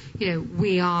saying,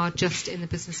 we are just in the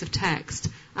business of text,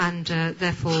 and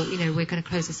therefore, we're going to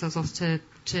close ourselves off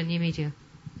to new media.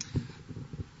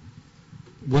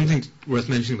 One thing worth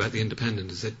mentioning about The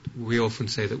Independent is that we often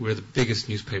say that we're the biggest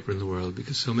newspaper in the world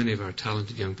because so many of our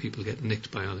talented young people get nicked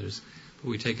by others, but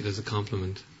we take it as a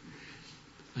compliment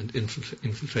and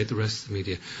infiltrate the rest of the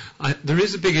media. There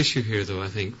is a big issue here, though, I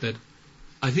think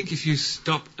if you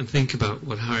stop and think about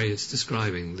what Harriet's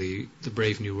describing, the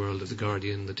brave new world of The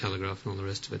Guardian, The Telegraph, and all the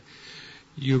rest of it,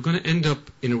 you're going to end up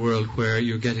in a world where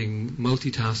you're getting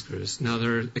multitaskers. Now,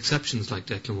 there are exceptions like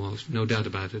Declan Walsh, no doubt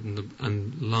about it,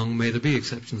 and long may there be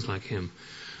exceptions like him.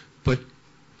 But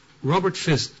Robert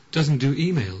Fisk doesn't do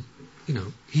email.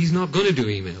 He's not going to do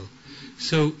email.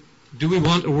 So do we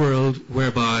want a world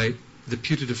whereby the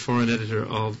putative foreign editor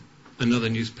of another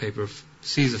newspaper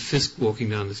sees a Fisk walking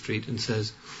down the street and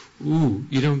says, "Ooh,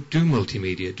 you don't do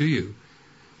multimedia, do you?"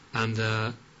 And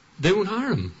they won't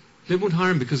hire him. They won't hire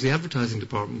him because the advertising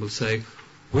department will say,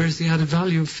 Where's the added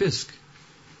value of Fisk?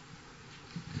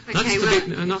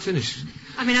 I'm not finished.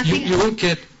 I mean, I think you won't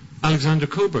get Alexander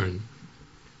Coburn.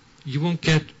 You won't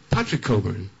get Patrick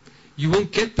Coburn. You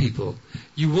won't get people.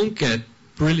 You won't get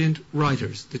brilliant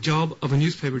writers. The job of a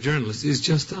newspaper journalist is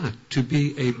just that, to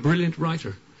be a brilliant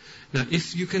writer. Now,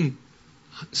 if you can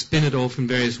spin it off in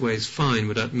various ways, fine,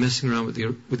 without messing around with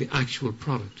the actual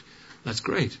product, that's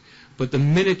great. But the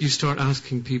minute you start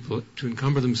asking people to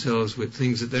encumber themselves with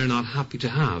things that they're not happy to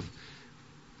have,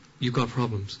 you've got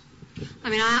problems. I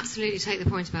mean, I absolutely take the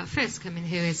point about Fisk. I mean,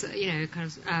 who is,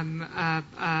 kind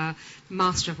of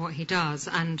master of what he does,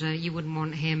 and you wouldn't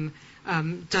want him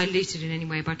diluted in any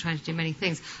way by trying to do many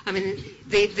things. I mean,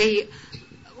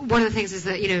 one of the things is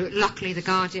that, luckily the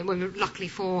Guardian, luckily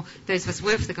for those of us who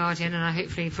work for the Guardian, and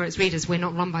hopefully for its readers, we're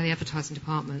not run by the advertising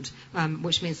department,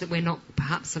 which means that we're not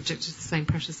perhaps subject to the same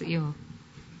pressures that you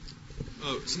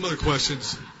are. Some other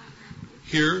questions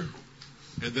here,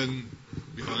 and then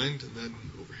behind, and then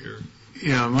over here.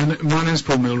 Yeah, my name's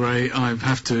Paul Milray. I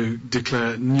have to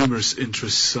declare numerous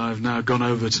interests. I've now gone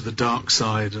over to the dark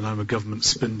side, and I'm a government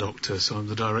spin doctor, so I'm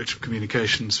the Director of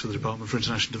Communications for the Department for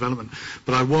International Development.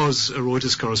 But I was a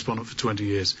Reuters correspondent for 20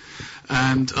 years.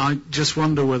 And I just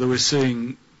wonder whether we're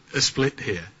seeing a split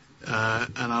here.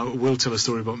 And I will tell a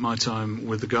story about my time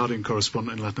with the Guardian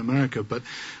correspondent in Latin America, but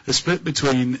a split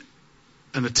between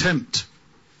an attempt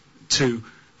to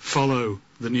follow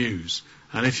the news.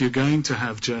 And if you're going to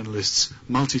have journalists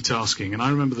multitasking, and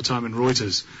I remember the time in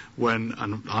Reuters when,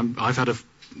 I've had a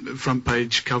front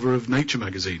page cover of Nature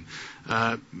magazine,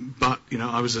 but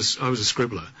I was a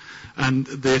scribbler, and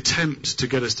the attempt to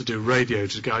get us to do radio,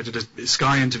 I did a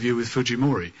Sky interview with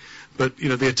Fujimori, but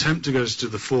the attempt to get us to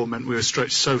the fore meant we were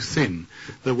stretched so thin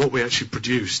that what we actually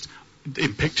produced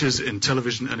in pictures, in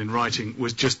television, and in writing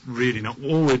was just really not.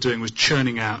 All we're doing was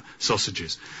churning out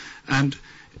sausages, and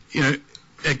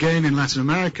again, in Latin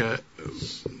America,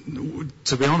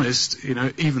 to be honest,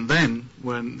 even then,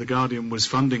 when the Guardian was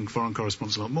funding foreign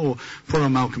correspondents a lot more, poor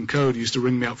old Malcolm Code used to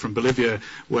ring me up from Bolivia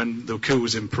when the coup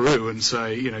was in Peru and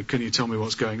say, can you tell me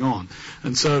what's going on?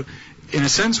 And so, in a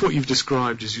sense, what you've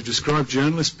described is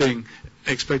journalists being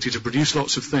expected to produce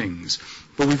lots of things,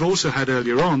 but we've also had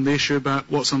earlier on the issue about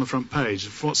what's on the front page.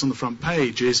 What's on the front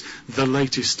page is the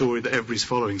latest story that everybody's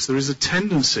following. So there is a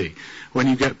tendency when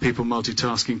you get people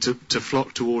multitasking to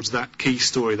flock towards that key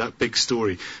story, that big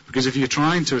story, because if you're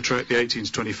trying to attract the 18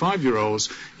 to 25-year-olds,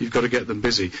 you've got to get them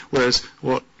busy. Whereas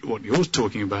what you're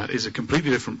talking about is a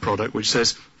completely different product, which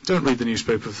says, don't read the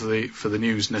newspaper for the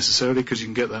news necessarily, because you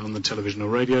can get that on the television or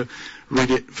radio.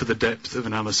 Read it for the depth of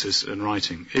analysis and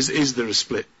writing. Is there a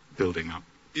split building up?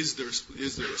 Is there a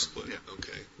split? Yeah.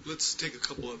 Okay. Let's take a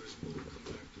couple others and we'll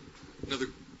come back.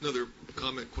 Another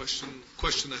comment, question,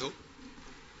 I hope.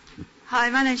 Hi,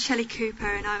 my name's Shelley Cooper,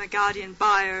 and I'm a Guardian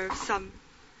buyer of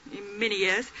many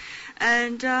years.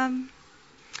 And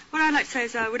what I'd like to say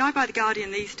is when I buy the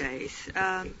Guardian these days,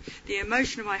 the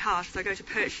emotion of my heart as I go to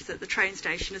purchase at the train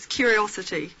station is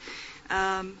curiosity.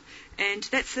 And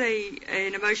that's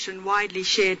an emotion widely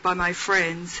shared by my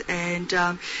friends. And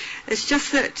it's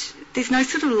just that there's no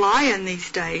sort of lie-in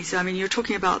these days. I mean, you're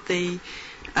talking about the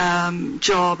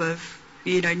job of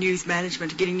news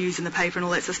management, getting news in the paper and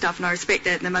all that sort of stuff, and I respect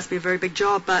that, and there must be a very big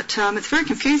job, but it's very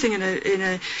confusing in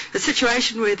a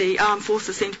situation where the armed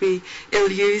forces seem to be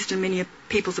ill-used in many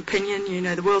people's opinion.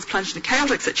 The world's plunged in a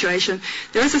chaotic situation.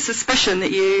 There is a suspicion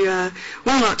that you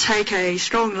will not take a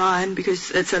strong line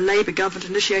because it's a Labour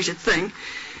government-initiated thing.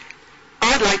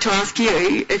 I'd like to ask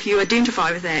you if you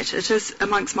identify with that. It is,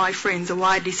 amongst my friends, a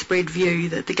widely spread view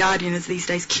that the Guardian is these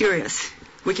days curious.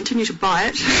 We continue to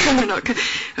buy it.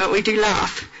 We do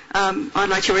laugh. I'd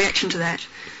like your reaction to that.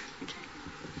 Okay.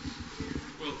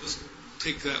 Well, let's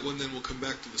take that one, then we'll come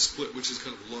back to the split, which is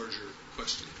kind of a larger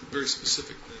question, a very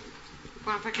specific thing.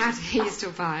 Well, if I can, you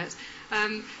still buy it.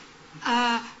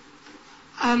 I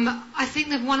think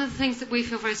that one of the things that we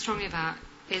feel very strongly about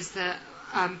is that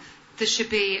there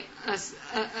should be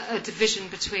a division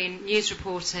between news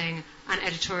reporting and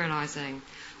editorialising.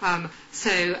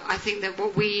 So I think that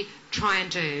what we try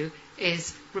and do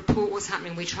is report what's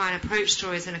happening. We try and approach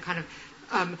stories in a kind of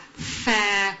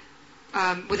fair,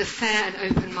 with a fair and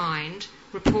open mind,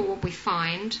 report what we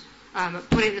find,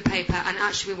 put it in the paper, and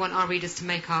actually we want our readers to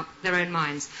make up their own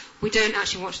minds. We don't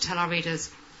actually want to tell our readers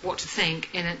what to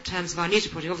think in terms of our news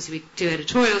reporting. Obviously we do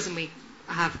editorials and we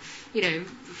have,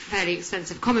 fairly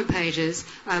extensive comment pages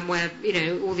where,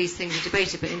 all these things are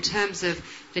debated. But in terms of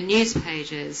the news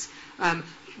pages,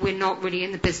 we're not really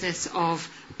in the business of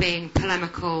being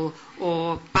polemical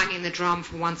or banging the drum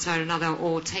from one side or another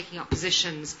or taking up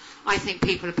positions. I think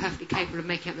people are perfectly capable of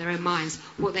making up their own minds.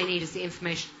 What they need is the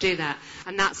information to do that.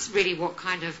 And that's really what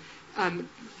kind of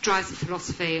drives the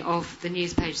philosophy of the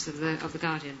news pages of the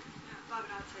Guardian. Yeah, I'd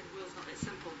say the wheel's not that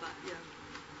simple, but yeah.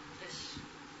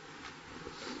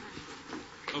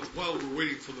 While we're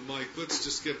waiting for the mic, let's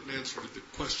just get an answer to the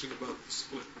question about the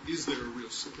split. Is there a real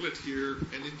split here,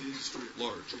 and in the industry at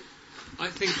large? I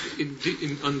think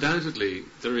undoubtedly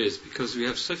there is, because we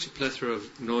have such a plethora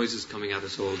of noises coming at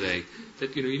us all day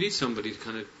that you need somebody to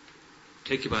kind of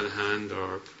take you by the hand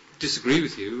or disagree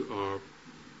with you or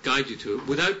guide you to it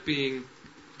without being.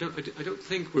 I don't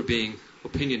think we're being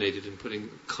opinionated and putting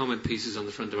comment pieces on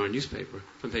the front page of our newspaper.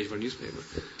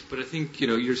 But I think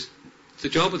the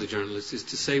job of the journalist is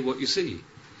to say what you see.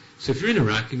 So if you're in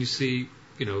Iraq and you see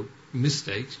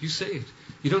mistakes, you say it.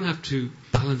 You don't have to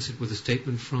balance it with a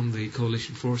statement from the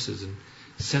coalition forces and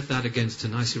set that against a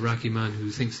nice Iraqi man who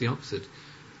thinks the opposite.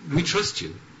 We trust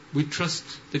you. We trust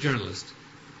the journalist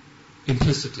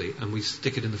implicitly, and we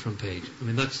stick it in the front page. I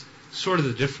mean, that's sort of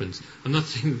the difference. I'm not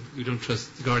saying we don't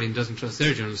trust, the Guardian doesn't trust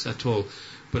their journalists at all,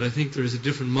 but I think there is a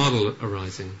different model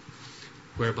arising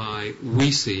whereby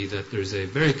we see that there's a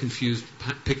very confused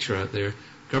picture out there.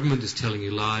 Government is telling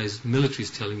you lies, military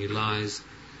is telling you lies,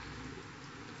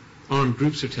 armed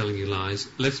groups are telling you lies.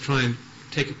 Let's try and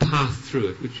take a path through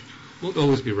it, which won't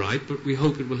always be right, but we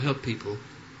hope it will help people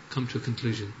come to a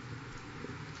conclusion.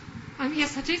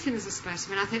 Yes, I do think there's a split. I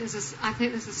mean, I think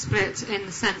there's a split in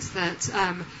the sense that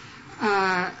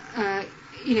I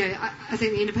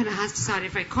think the Independent has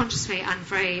decided very consciously and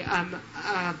very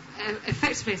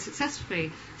effectively and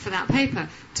successfully for that paper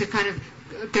to kind of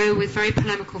go with very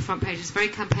polemical front pages, very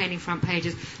campaigning front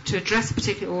pages to address a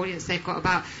particular audience they've got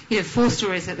about 4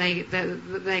 stories that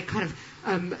they kind of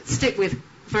stick with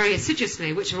very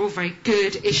assiduously, which are all very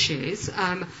good issues,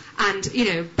 but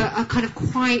are kind of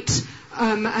quite,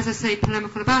 as I say,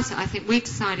 polemical about it. I think we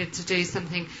decided to do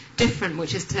something different,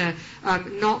 which is to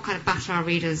not kind of batter our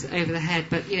readers over the head,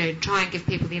 but try and give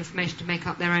people the information to make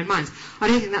up their own minds. I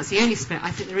don't think that's the only split.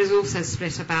 I think there is also a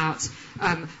split about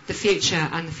the future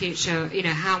and the future,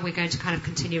 how we're going to kind of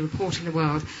continue reporting the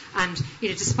world. And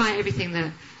despite everything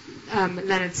that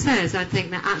Leonard says, I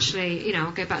think that actually,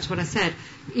 I'll go back to what I said.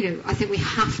 I think we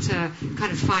have to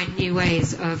kind of find new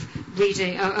ways of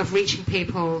reaching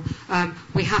people.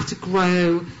 We have to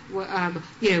grow.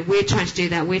 We're trying to do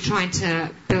that. We're trying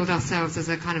to build ourselves as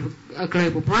a kind of a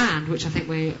global brand, which I think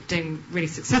we're doing really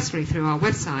successfully through our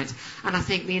website. And I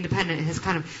think the Independent has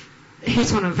kind of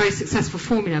hit on a very successful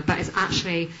formula, but it's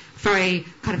actually very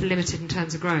kind of limited in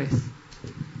terms of growth.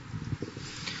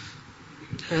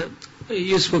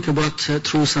 You spoke about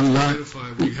truth and lies.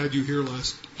 We had you here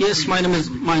last. Yes, my name is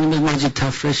Majid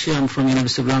Tafreshi. I'm from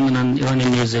University of London and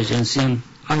Iranian News Agency, and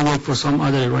I work for some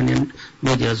other Iranian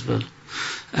media as well.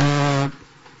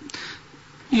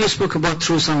 You spoke about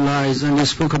truth and lies, and you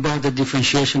spoke about the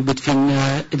differentiation between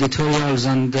editorials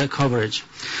and coverage.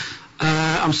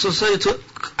 I'm so sorry to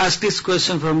ask this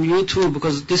question from you too,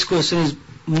 because this question is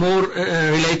more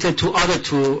related to other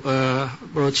 2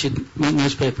 broadsheet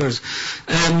newspapers.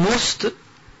 Most of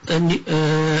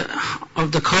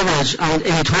the coverage and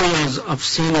editorials I've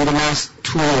seen in the last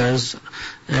 2 years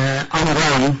on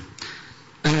Iran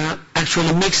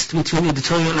actually mixed between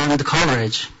editorial and the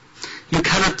coverage. You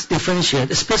cannot differentiate,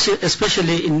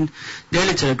 especially in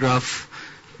Daily Telegraph.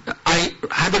 I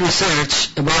had a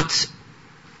research about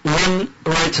one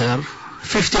writer,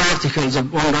 50 articles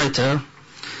of one writer,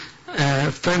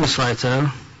 famous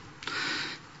writer.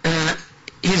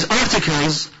 His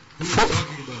articles,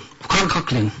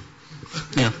 49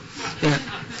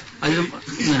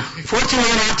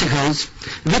 articles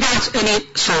without any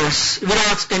source,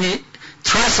 without any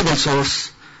traceable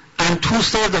source, and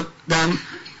 2/3 of them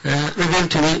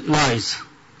revealed to me lies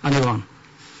on Iran.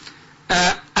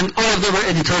 And all of them were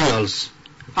editorials.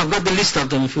 I've got the list of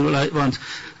them if you want.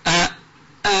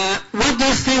 What do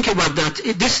you think about that?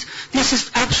 This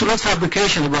is absolute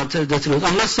fabrication about the truth.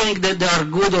 I'm not saying that they are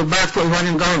good or bad for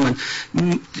Iranian government.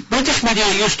 British media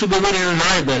used to be very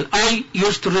reliable. I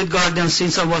used to read Guardian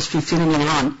since I was 15 in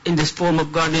Iran, in this form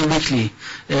of Guardian Weekly.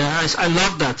 I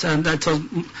love that, and that was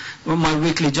my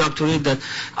weekly job to read that.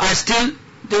 I still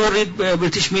do read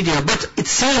British media, but it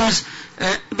seems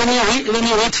when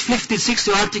you read 50,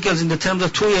 60 articles in the terms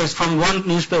of 2 years from one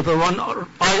newspaper, one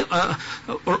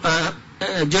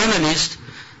journalist,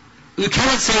 you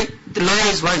cannot say the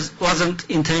lies wasn't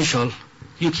intentional.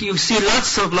 You see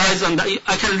lots of lies, and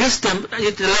I can list them.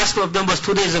 The last of them was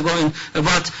 2 days ago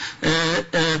about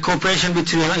cooperation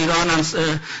between Iran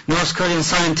and North Korean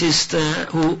scientists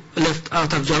who left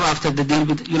out of job after the deal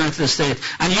with the United States.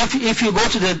 And if you go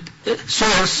to the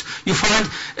source, you find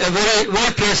a very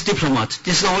well-placed diplomat.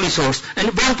 This is the only source. And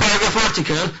one paragraph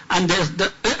article, and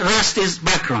the rest is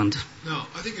background. Now,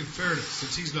 I think in fairness,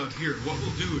 since he's not here, what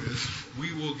we'll do is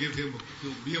we will give him,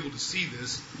 he'll be able to see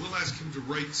this. We'll ask him to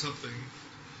write something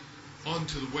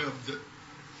onto the web that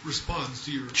responds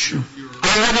to your... Sure.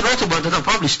 I already wrote about it. I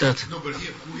published that. No, but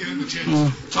we'll give him a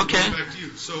chance to okay. go back to you.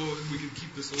 So we can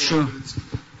keep this along. Sure.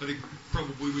 But I think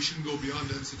probably we shouldn't go beyond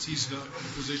that since he's not in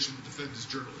a position to defend his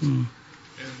journalism.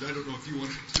 And I don't know if you want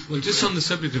to... Well, just on the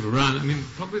subject of Iran, I mean,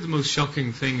 probably the most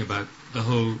shocking thing about the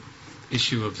whole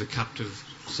issue of the captive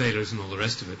sailors and all the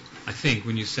rest of it, I think,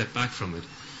 when you step back from it,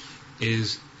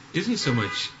 isn't so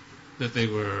much that they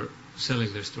were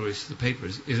selling their stories to the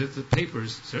papers, is that the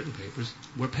papers, certain papers,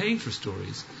 were paying for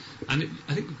stories. And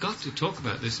I think we've got to talk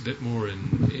about this a bit more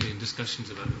in discussions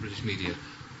about the British media.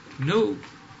 No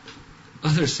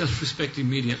other self-respecting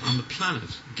media on the planet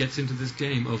gets into this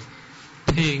game of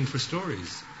paying for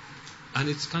stories. And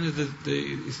it's kind of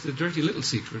it's the dirty little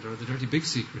secret, or the dirty big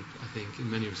secret, I think, in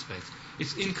many respects.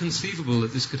 It's inconceivable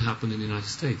that this could happen in the United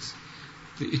States.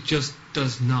 It just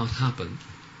does not happen.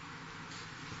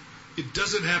 It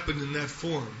doesn't happen in that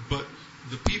form, but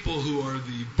the people who are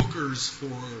the bookers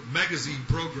for magazine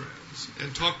programs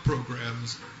and talk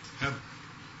programs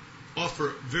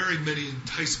offer very many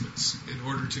enticements in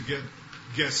order to get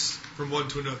guests from one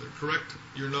to another, correct?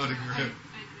 You're nodding your head.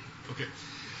 I agree. Okay.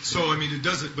 So, I mean, it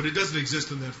doesn't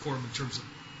exist in that form in terms of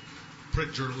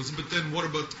print journalism. But then what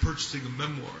about the purchasing of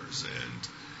memoirs and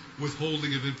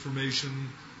withholding of information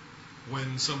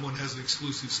when someone has an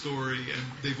exclusive story and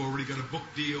they've already got a book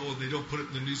deal and they don't put it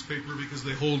in the newspaper because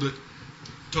they hold it?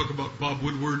 Talk about Bob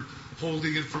Woodward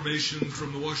holding information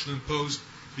from the Washington Post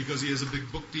because he has a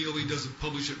big book deal. He doesn't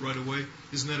publish it right away.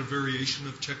 Isn't that a variation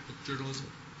of checkbook journalism?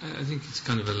 I think it's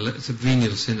kind of it's a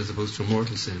venial sin as opposed to a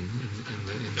mortal sin in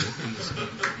the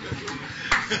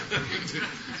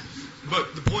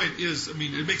But the point is, I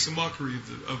mean, it makes a mockery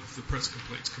of the Press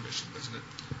Complaints Commission, doesn't it?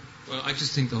 Well, I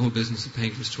just think the whole business of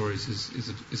paying for stories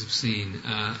is obscene,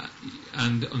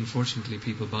 and unfortunately,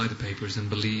 people buy the papers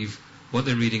and believe what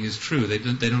they're reading is true. They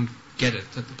don't get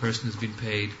it that the person has been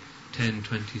paid 10,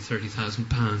 20, 30,000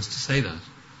 pounds to say that.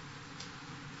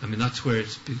 I mean, that's where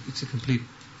it's a complete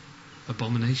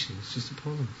abomination. It's just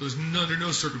appalling. Under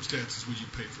no circumstances would you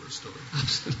pay for a story.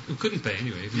 Absolutely. We couldn't pay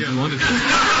anyway if we wanted to.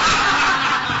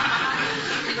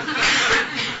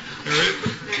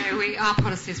 Our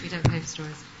policy is we don't pay for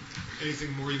stories.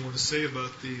 Anything more you want to say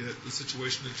about the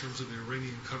situation in terms of the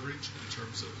Iranian coverage? In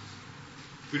terms of,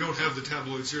 we don't have the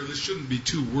tabloids here. This shouldn't be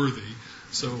too worthy.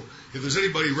 So if there's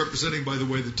anybody representing, by the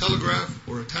way, the Telegraph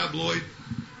or a tabloid,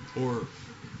 or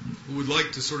who would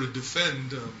like to sort of defend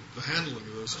the handling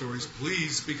of those stories,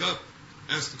 please speak up.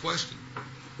 Ask the question.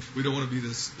 We don't want to be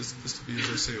this to be, as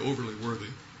I say, overly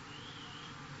worthy.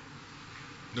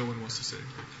 No one wants to say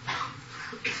anything.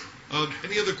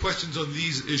 Any other questions on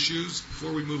these issues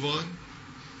before we move on?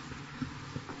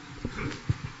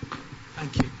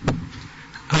 Thank you.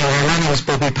 My name is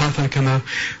Bobby Pathak. I'm a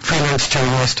freelance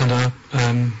journalist and a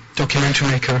documentary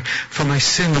maker. For my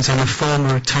sins, I'm a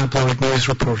former tabloid news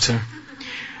reporter.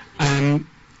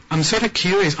 I'm sort of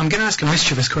curious. I'm going to ask a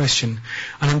mischievous question,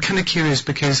 and I'm kind of curious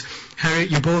because Harry,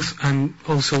 you both, and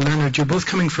also Leonard, you're both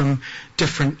coming from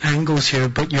different angles here,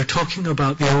 but you're talking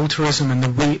about the altruism and the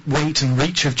weight and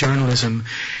reach of journalism.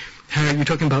 Harry, you're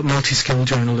talking about multi-skilled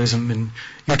journalism, and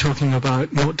you're talking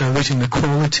about not diluting the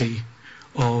quality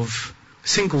of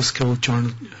single-skilled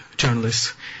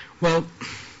journalists. Well,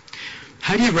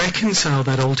 how do you reconcile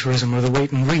that altruism or the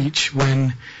weight and reach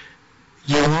when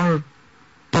you are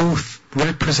both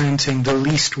representing the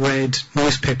least read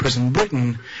newspapers in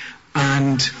Britain,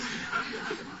 and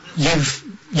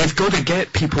you've got to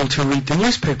get people to read the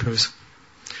newspapers?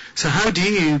 So how do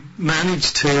you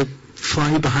manage to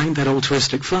fly behind that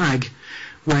altruistic flag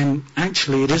when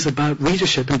actually it is about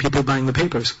readership and people buying the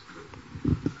papers?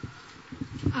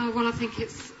 Well, I think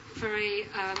it's very...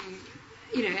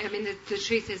 the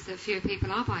truth is that fewer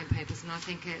people are buying papers, and I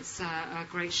think it's a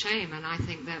great shame, and I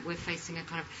think that we're facing a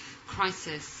kind of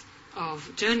crisis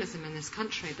of journalism in this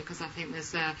country, because I think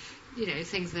there's,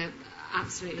 things that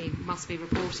absolutely must be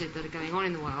reported that are going on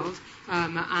in the world,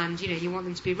 and, you want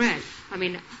them to be read. I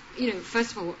mean,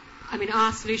 first of all,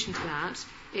 our solution to that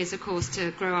is, of course,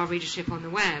 to grow our readership on the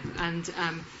web, and,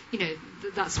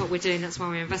 that's what we're doing. That's why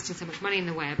we're investing so much money in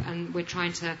the web, and we're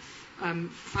trying to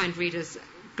find readers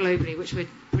globally, which we're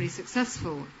pretty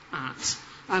successful at.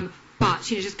 But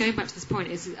just going back to this point,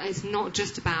 it's not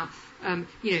just about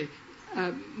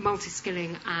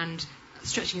multi-skilling and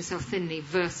stretching yourself thinly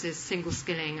versus single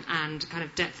skilling and kind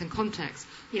of depth and context.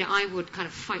 I would kind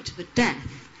of fight to the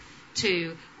death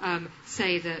to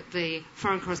say that the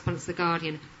foreign correspondents of The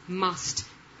Guardian must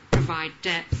provide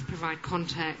depth, provide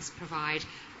context, provide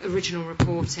original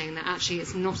reporting, that actually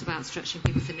it's not about stretching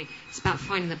people thinly, it's about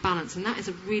finding the balance, and that is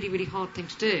a really, really hard thing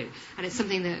to do, and it's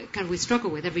something that kind of we struggle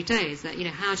with every day, is that,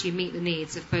 how do you meet the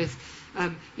needs of both,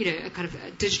 a kind of a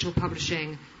digital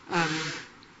publishing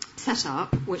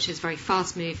setup, which is very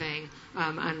fast-moving,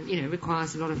 and,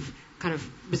 requires a lot of kind of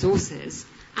resources,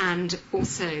 and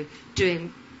also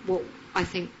doing what I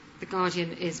think The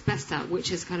Guardian is best at,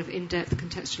 which is kind of in-depth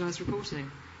contextualised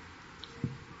reporting.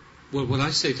 Well, what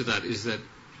I say to that is that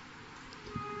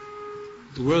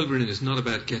the world we're in is not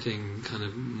about getting kind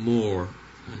of more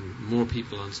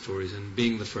people on stories and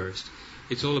being the first.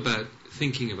 It's all about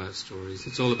thinking about stories.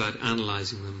 It's all about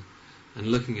analysing them and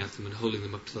looking at them and holding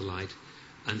them up to the light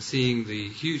and seeing the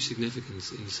huge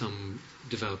significance in some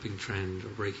developing trend or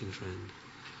breaking trend.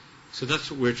 So that's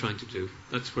what we're trying to do.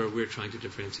 That's where we're trying to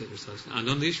differentiate ourselves. And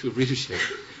on the issue of readership,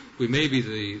 we may be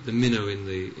the minnow in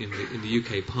the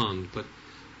UK pond, but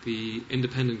the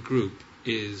independent group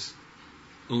is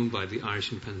owned by the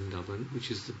Irish Independent in Dublin,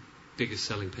 which is the biggest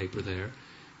selling paper there,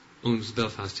 owns the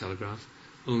Belfast Telegraph,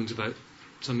 owns about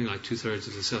something like 2/3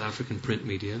 of the South African print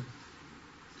media,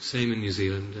 same in New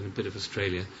Zealand and a bit of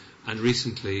Australia, and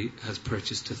recently has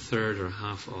purchased a third or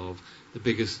half of the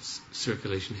biggest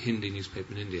circulation Hindi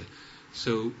newspaper in India.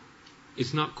 So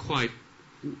it's not quite,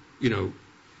 the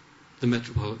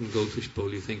metropolitan goldfish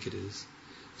bowl you think it is.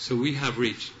 So we have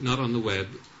reach, not on the web,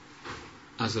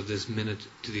 as of this minute,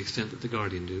 to the extent that The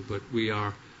Guardian do, but we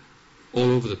are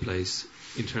all over the place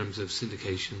in terms of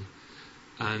syndication.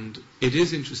 And it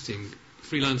is interesting,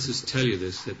 freelancers tell you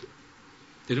this, that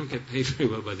they don't get paid very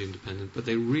well by the Independent, but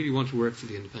they really want to work for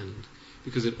the Independent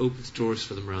because it opens doors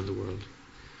for them around the world.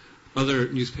 Other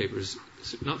newspapers,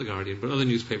 not The Guardian, but other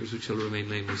newspapers which will remain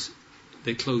nameless,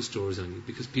 they close doors on you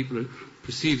because people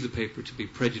perceive the paper to be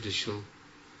prejudicial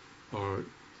or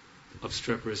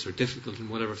obstreperous or difficult in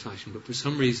whatever fashion, but for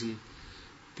some reason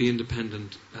the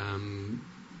Independent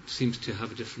seems to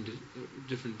have a different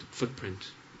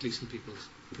footprint, at least in people's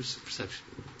perception.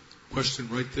 Question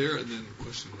right there, and then a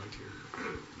question right here.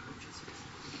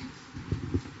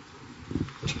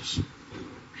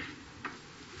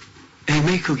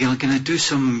 Michael Gilligan, I do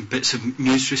some bits of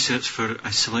news research for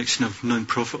a selection of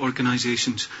non-profit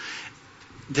organisations.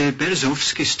 The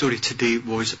Berezovsky story today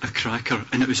was a cracker,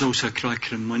 and it was also a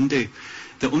cracker on Monday.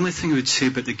 The only thing I would say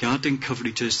about the Guardian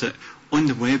coverage is that on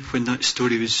the web, when that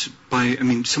story was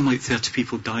something like 30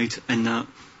 people died in that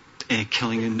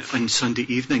killing on Sunday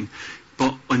evening.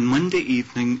 But on Monday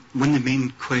evening, one of the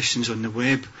main questions on the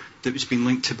web that was being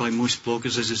linked to by most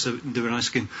bloggers is that they were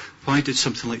asking, why did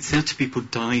something like 30 people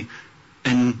die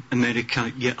in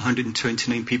America, yet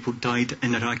 129 people died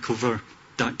in Iraq over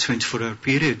that 24-hour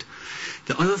period?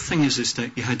 The other thing is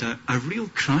that you had a real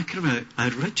cracker of an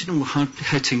original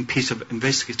hard-hitting piece of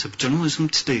investigative journalism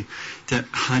today that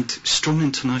had strong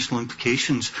international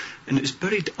implications, and it was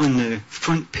buried on the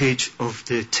front page of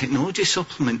the technology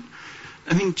supplement.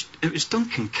 It was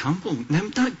Duncan Campbell. Now,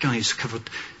 that guy's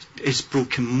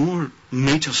broken more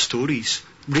major stories,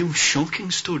 real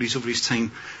shocking stories over his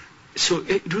time. So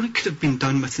it really could have been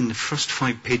done within the first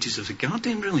 5 pages of The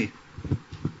Guardian, really.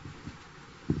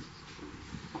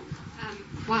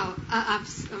 Well,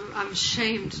 I'm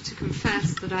ashamed to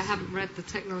confess that I haven't read the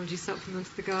technology supplement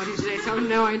of The Guardian today, so I have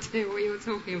no idea what you were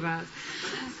talking about.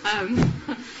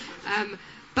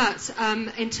 But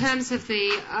in terms of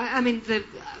the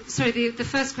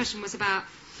first question was about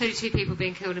 32 people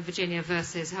being killed in Virginia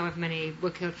versus however many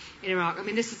were killed in Iraq.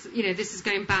 This is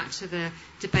going back to the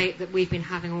debate that we've been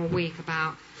having all week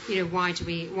about, why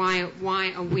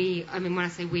are we? When I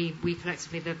say we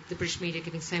collectively, the British media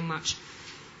giving so much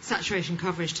saturation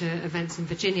coverage to events in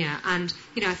Virginia, and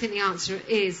I think the answer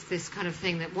is this kind of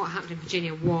thing that what happened in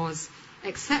Virginia was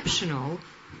exceptional.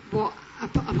 What,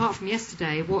 apart from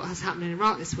yesterday, what has happened in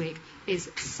Iraq this week is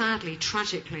sadly,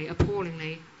 tragically,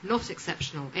 appallingly not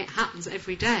exceptional. It happens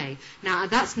every day. Now,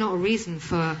 that's not a reason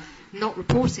for not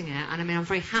reporting it, and I'm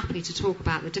very happy to talk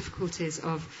about the difficulties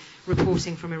of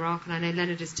reporting from Iraq, and I know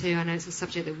Leonard is too. I know it's a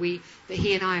subject that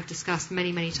he and I have discussed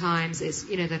many, many times. It's,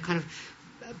 the kind of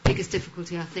biggest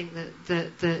difficulty I think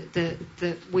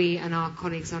that we and our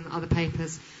colleagues on other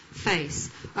papers face.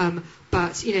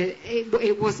 But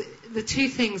it was, the two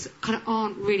things kind of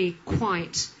aren't really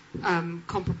quite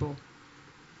comparable.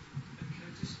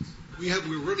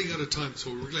 We're running out of time, so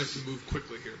we're going to have to move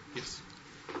quickly here. Yes.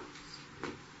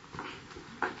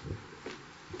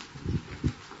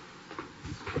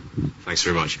 Thanks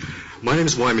very much. My name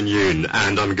is Wyman Yoon,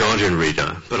 and I'm a Guardian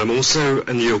reader, but I'm also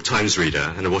a New York Times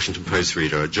reader and a Washington Post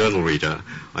reader, a journal reader.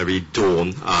 I read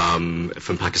Dawn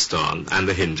from Pakistan and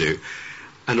The Hindu,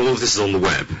 and all of this is on the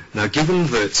web. Now, given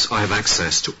that I have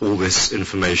access to all this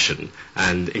information,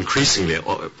 and increasingly,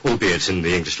 albeit in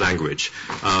the English language,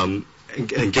 and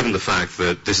given the fact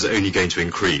that this is only going to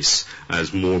increase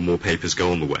as more and more papers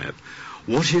go on the web,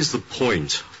 what is the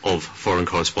point of foreign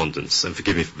correspondence? And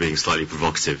forgive me for being slightly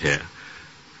provocative here.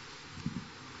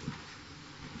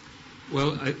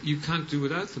 Well, you can't do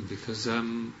without them because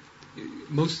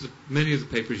many of the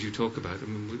papers you talk about, I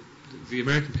mean, the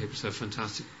American papers have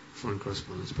fantastic foreign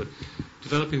correspondence, but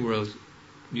developing world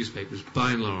newspapers,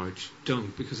 by and large,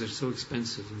 don't because they're so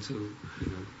expensive and so,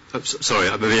 Sorry,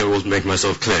 maybe I wasn't making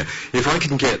myself clear. If I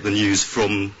can get the news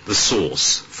from the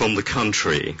source, from the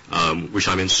country which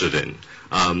I'm interested in,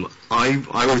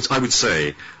 I would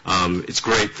say it's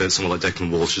great that someone like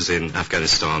Declan Walsh is in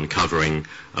Afghanistan covering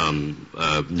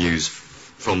news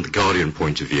from the Guardian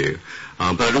point of view.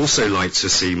 But I'd also like to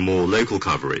see more local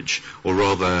coverage, or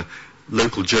rather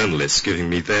local journalists giving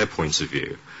me their points of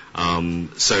view.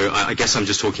 So I guess I'm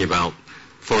just talking about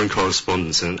foreign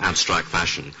correspondence in an abstract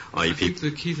fashion. I think the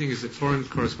key thing is that foreign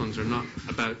correspondents are not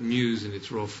about news in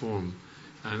its raw form,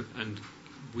 and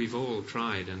we've all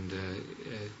tried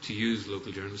to use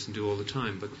local journalists and do all the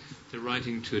time, but they're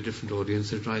writing to a different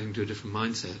audience, they're writing to a different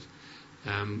mindset.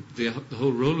 The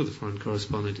whole role of the foreign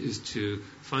correspondent is to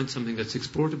find something that's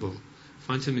exportable,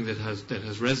 find something that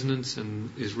has resonance and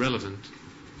is relevant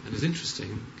and is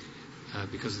interesting,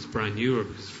 because it's brand new or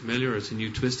because it's familiar or it's a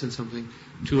new twist in something,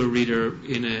 to a reader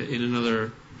in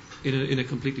a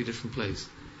completely different place.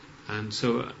 And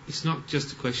so it's not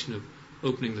just a question of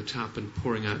opening the tap and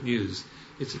pouring out news.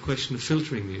 It's a question of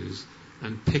filtering news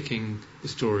and picking the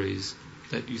stories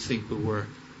that you think will work.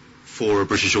 For a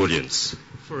British audience?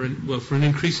 For an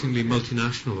increasingly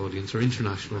multinational audience or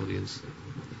international audience.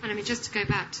 And I mean, just to go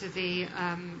back to the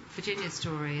Virginia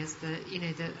story, is that,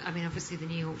 obviously the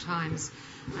New York Times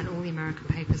and all the American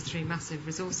papers threw massive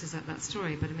resources at that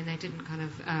story, but I mean, they didn't kind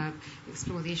of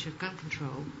explore the issue of gun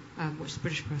control, which the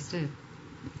British press did.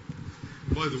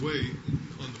 By the way,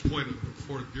 on the point of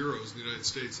foreign bureaus in the United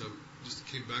States, I just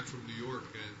came back from New York,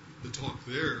 and the talk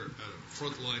there at a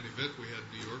Frontline event we had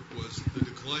in New York was the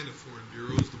decline of foreign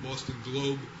bureaus, the Boston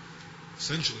Globe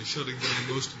essentially shutting down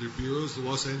most of their bureaus, the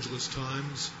Los Angeles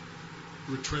Times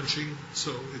retrenching,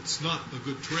 so it's not a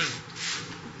good trend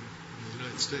in the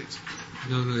United States.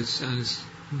 No, it's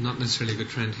not necessarily a good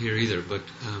trend here either, but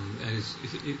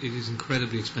it is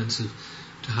incredibly expensive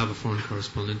to have a foreign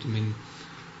correspondent. I mean,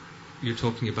 you're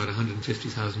talking about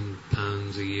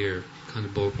 £150,000 a year kind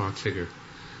of ballpark figure,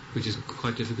 which is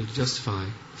quite difficult to justify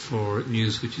for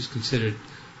news which is considered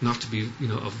not to be,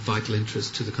 of vital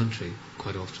interest to the country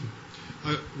quite often.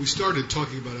 We started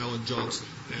talking about Alan Johnson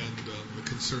and the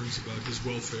concerns about his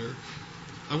welfare.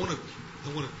 I want to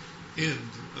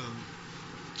end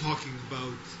talking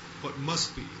about what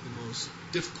must be the most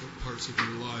difficult parts of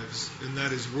your lives, and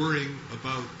that is worrying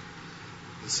about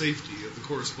the safety of the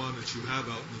correspondents you have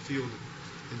out in the field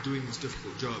and doing these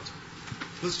difficult jobs.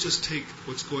 Let's just take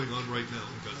what's going on right now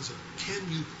in Gaza. Can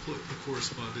you put a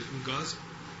correspondent in Gaza,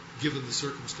 given the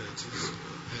circumstances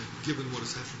and given what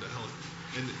has happened to Alan?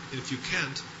 And if you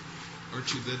can't,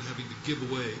 aren't you then having to give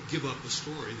up a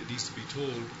story that needs to be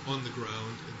told on the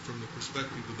ground and from the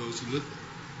perspective of those who live there?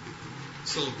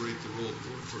 Celebrate the role of the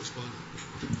foreign correspondent.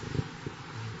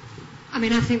 I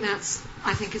mean, I think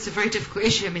it's a very difficult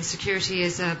issue. I mean, security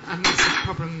is a massive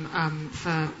problem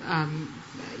for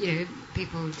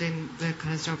people doing the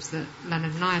kind of jobs that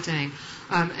Leonard and I are doing.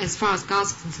 As far as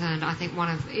Gaza is concerned, I think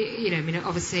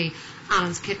obviously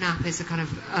Alan's kidnap is a kind of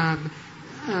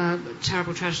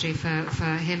terrible tragedy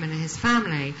for him and his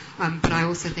family, but I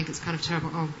also think it's kind of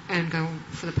terrible ongoing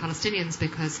for the Palestinians,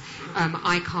 because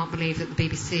I can't believe that the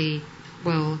BBC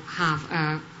will have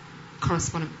a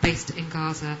correspondent based in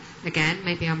Gaza again.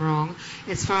 Maybe I'm wrong.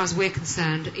 As far as we're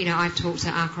concerned, I've talked to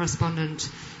our correspondent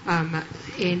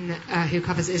who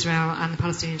covers Israel and the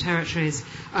Palestinian territories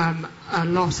a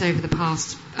lot over the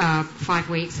past 5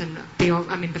 weeks and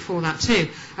beyond, before that too,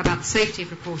 about the safety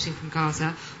of reporting from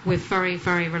Gaza. We're very,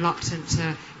 very reluctant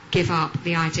to give up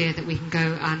the idea that we can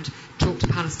go and talk to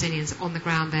Palestinians on the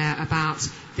ground there about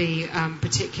the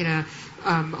particular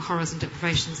horrors and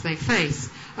deprivations they face.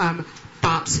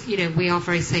 But we are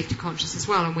very safety conscious as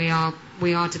well, and we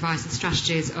are devising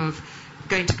strategies of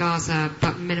going to Gaza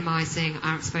but minimising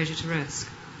our exposure to risk.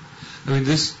 I mean,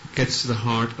 this gets to the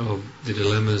heart of the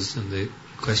dilemmas and the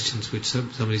questions which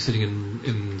somebody sitting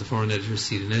in the foreign editor's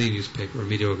seat in any newspaper or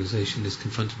media organisation is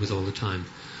confronted with all the time.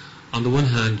 on the one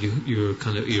hand,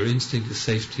 your instinct is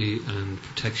safety and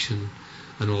protection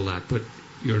and all that, but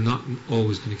you're not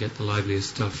always going to get the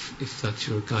liveliest stuff if that's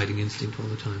your guiding instinct all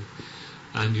the time.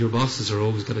 And your bosses are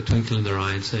always got a twinkle in their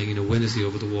eye and saying, when is he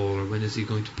over the wall, or when is he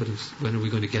going to when are we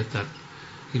going to get that,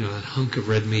 that hunk of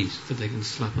red meat that they can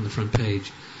slap on the front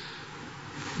page?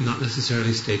 Not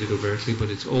necessarily stated overtly, but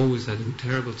it's always that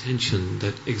terrible tension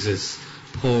that exists.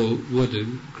 Paul Wood, a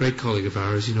great colleague of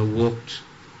ours, walked,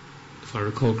 if I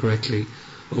recall correctly,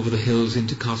 over the hills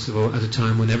into Kosovo at a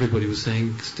time when everybody was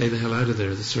saying, stay the hell out of there,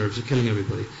 the Serbs are killing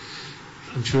everybody.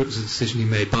 I'm sure it was a decision he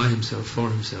made by himself, for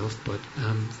himself, but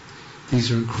these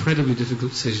are incredibly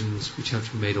difficult decisions which have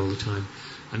to be made all the time.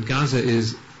 And Gaza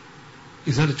is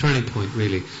at a turning point,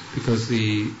 really, because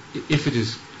if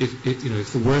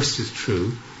the worst is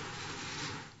true,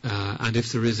 and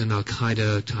if there is an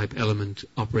Al-Qaeda type element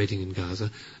operating in Gaza,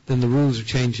 then the rules are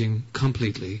changing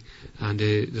completely, and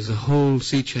there's a whole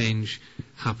sea change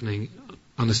happening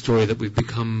on a story that we've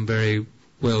become very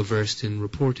well versed in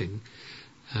reporting.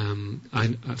 From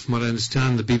what I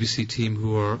understand, the BBC team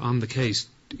who are on the case,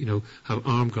 have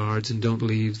armed guards and don't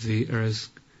leave the Erez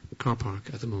car park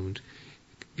at the moment.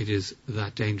 It is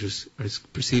that dangerous, or it's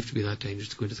perceived to be that dangerous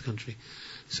to go into the country.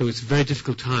 So it's a very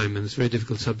difficult time, and it's a very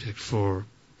difficult subject for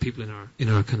people in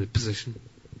our kind of position.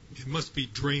 It must be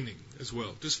draining as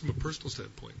well, just from a personal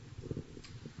standpoint.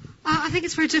 I think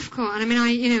it's very difficult, and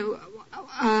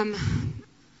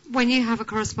when you have a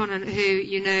correspondent who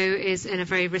is in a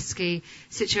very risky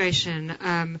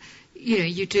situation,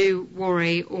 you do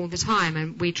worry all the time,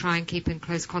 and we try and keep in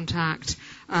close contact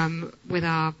with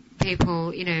our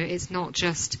people. It's not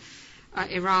just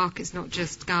Iraq, it's not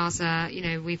just Gaza.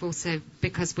 We've also,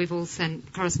 because we've all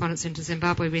sent correspondents into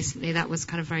Zimbabwe recently, that was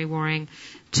kind of very worrying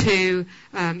too.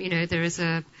 There is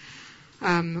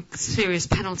serious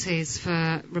penalties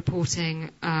for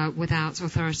reporting without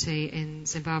authority in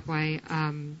Zimbabwe,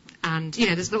 and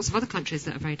there's lots of other countries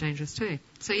that are very dangerous too.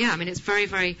 So it's very,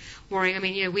 very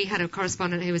worrying. We had a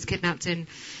correspondent who was kidnapped in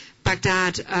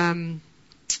Baghdad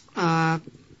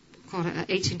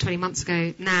 18-20 months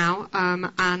ago now,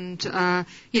 and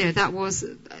that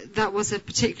was a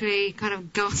particularly kind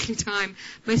of ghastly time,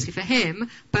 mostly for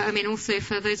him, but also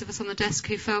for those of us on the desk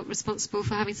who felt responsible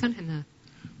for having sent him there.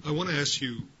 I want to ask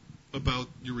you about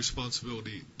your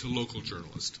responsibility to local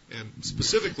journalists, and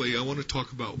specifically I want to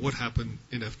talk about what happened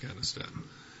in Afghanistan.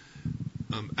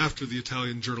 After the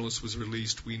Italian journalist was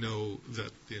released, we know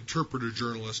that the interpreter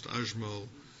journalist Ajmal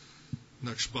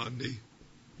Naqshbandi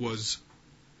was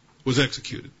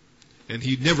executed, and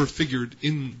he never figured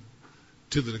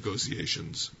into the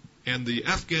negotiations. And the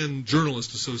Afghan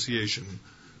Journalist Association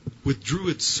withdrew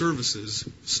its services,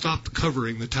 stopped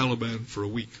covering the Taliban for a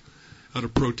week out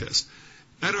of protest.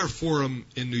 At our forum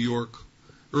in New York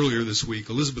earlier this week,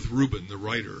 Elizabeth Rubin, the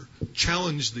writer,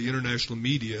 challenged the international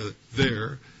media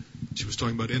there. She was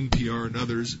talking about NPR and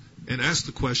others, and asked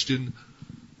the question,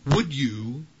 would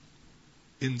you,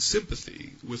 in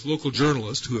sympathy with local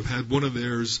journalists who have had one of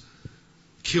theirs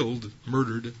killed,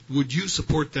 murdered, would you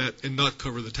support that and not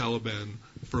cover the Taliban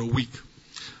for a week?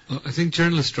 I think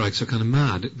journalist strikes are kind of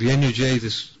mad. The NUJ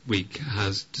this week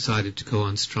has decided to go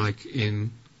on strike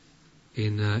in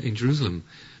Jerusalem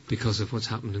because of what's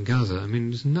happened in Gaza.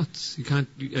 It's nuts. You can't.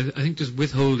 I think just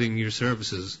withholding your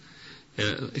services,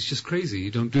 it's just crazy.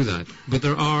 You don't do that. But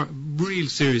there are real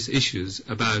serious issues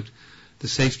about the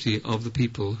safety of the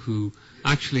people who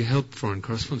actually help foreign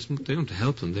correspondents. They don't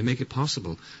help them, they make it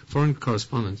possible. Foreign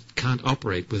correspondents can't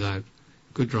operate without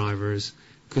good drivers,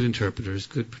 good interpreters,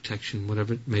 good protection,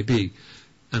 whatever it may be.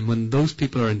 And when those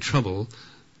people are in trouble,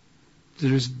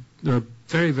 there are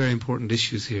very, very important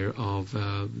issues here of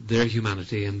their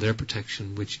humanity and their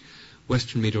protection, which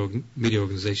Western media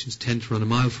organizations tend to run a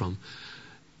mile from.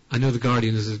 I know The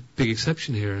Guardian is a big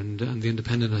exception here, and The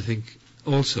Independent, I think,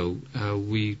 also.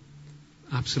 We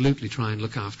absolutely try and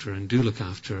look after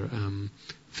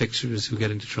fixers who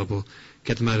get into trouble,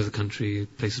 get them out of the country,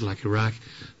 places like Iraq,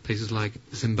 places like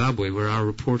Zimbabwe, where our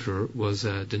reporter was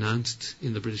denounced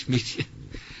in the British media,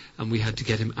 and we had to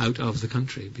get him out of the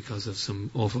country because of some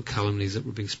awful calumnies that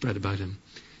were being spread about him.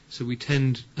 So we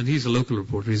tend, and he's a local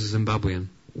reporter, he's a Zimbabwean.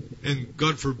 And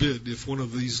God forbid, if one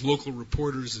of these local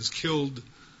reporters is killed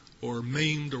or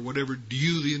maimed or whatever, do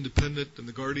you, The Independent and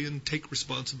The Guardian, take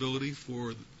responsibility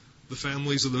for the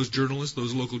families of those journalists,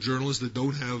 those local journalists that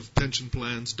don't have pension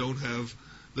plans, don't have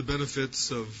the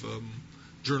benefits of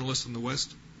journalists in the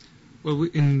West? Well,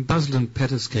 in Basil and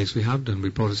Petta's case, we have done. We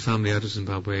brought his family out of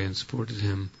Zimbabwe and supported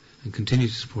him and continue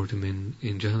to support him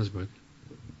in Johannesburg.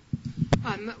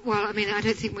 I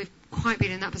don't think we've quite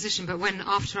been in that position, but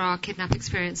after our kidnap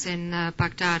experience in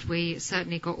Baghdad, we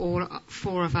certainly got all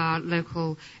 4 of our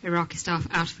local Iraqi staff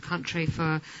out of the country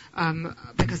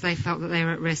because they felt that they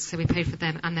were at risk. So we paid for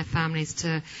them and their families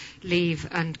to leave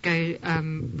and go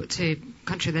to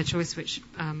country of their choice, which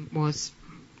was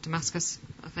Damascus,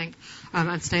 I think,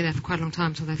 and stay there for quite a long time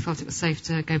until they felt it was safe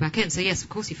to go back in. So yes, of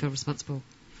course you feel responsible.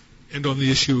 And on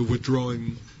the issue of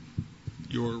withdrawing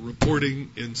your reporting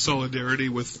in solidarity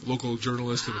with local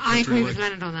journalists in a country I agree like... with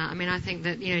Leonard on that. I mean, I think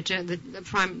that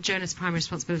journalist's primary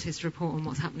responsibility is to report on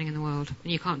what's happening in the world,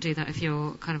 and you can't do that if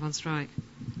you're kind of on strike.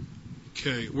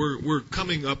 Okay, we're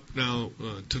coming up now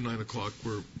to 9 o'clock.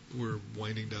 We're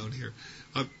winding down here,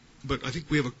 but I think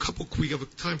we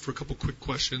have time for a couple quick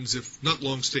questions, if not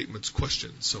long statements,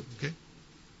 questions. So okay,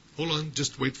 hold on,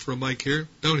 just wait for a mic here,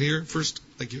 down here first.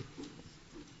 Thank you.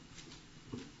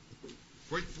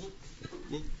 Right. Whoa.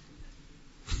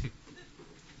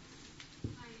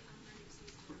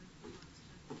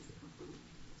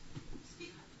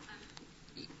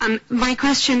 My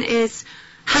question is,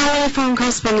 how many foreign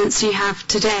correspondents do you have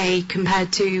today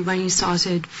compared to when you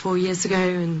started 4 years ago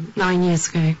and 9 years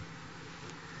ago?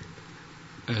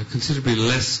 Considerably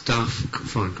less staff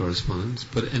foreign correspondents,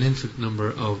 but an infinite number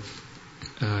of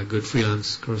good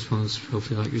freelance correspondents,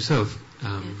 hopefully like yourself.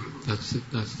 That's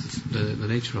the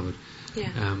nature of it.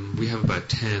 Yeah. We have about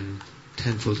 10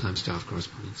 full-time staff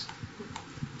correspondents.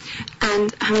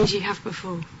 And how many did you have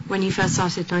before, when you first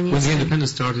started 9 years ago? When the Independent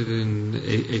started in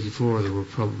 84, there were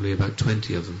probably about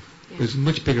 20 of them. Yeah. It was a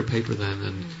much bigger paper then,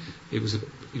 and it was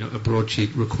a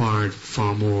broadsheet required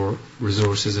far more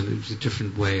resources, and it was a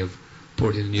different way of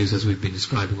reporting the news as we've been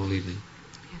describing all evening.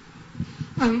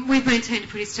 Yeah. We've maintained a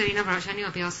pretty steady number. Actually, I knew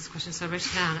I'd be asked this question, so I wrote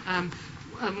it down.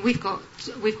 We've got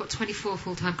 24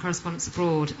 full-time correspondents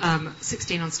abroad,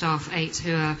 16 on staff, 8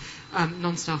 who are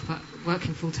non-staff but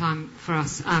working full-time for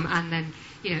us, and then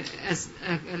as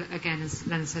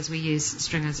Leonard says, we use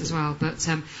stringers as well. But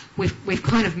we've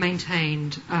kind of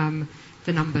maintained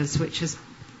the numbers, which has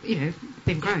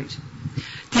been great.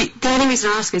 The only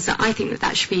reason I ask is that I think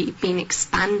that should be being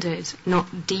expanded,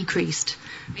 not decreased.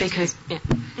 Because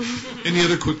Any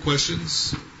other quick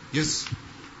questions? Yes.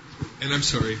 And I'm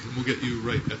sorry, we'll get you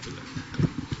right after that.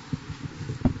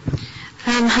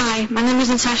 Hi, my name is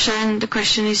Natasha, and the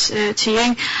question is to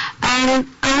you. I read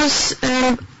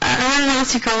an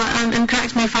article, and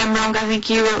correct me if I'm wrong, I think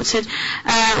you wrote it,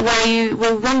 where you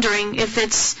were wondering if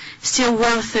it's still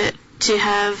worth it to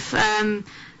have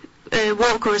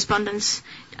war correspondence.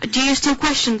 Do you still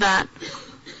question that,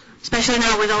 especially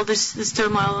now with all this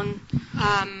turmoil?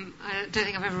 I don't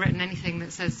think I've ever written anything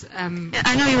that says. I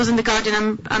know it was in the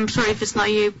Guardian. I'm sorry if it's not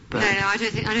you. But no, I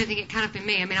don't think it can have been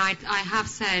me. I mean, I have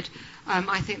said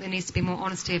I think there needs to be more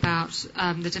honesty about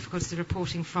the difficulties of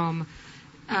reporting from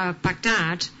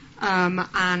Baghdad,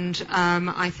 and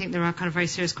I think there are kind of very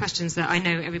serious questions that I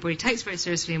know everybody takes very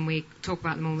seriously, and we talk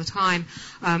about them all the time.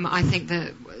 I think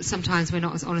that sometimes we're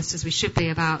not as honest as we should be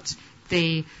about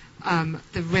the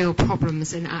real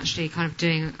problems in actually kind of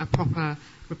doing a proper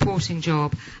reporting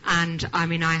job. And I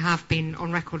mean, I have been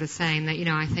on record as saying that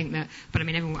I think that, but I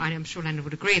mean, I'm sure Leonard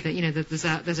would agree that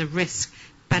that there's a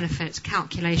risk-benefit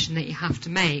calculation that you have to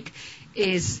make.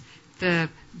 Is the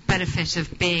benefit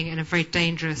of being in a very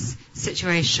dangerous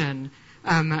situation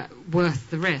worth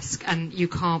the risk? And you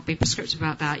can't be prescriptive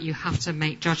about that. You have to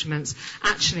make judgments.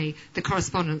 Actually, the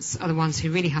correspondents are the ones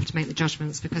who really have to make the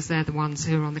judgments, because they're the ones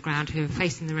who are on the ground, who are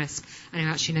facing the risk, and who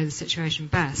actually know the situation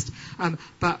best.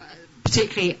 But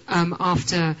particularly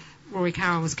after Rory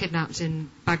Carroll was kidnapped in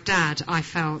Baghdad, I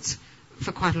felt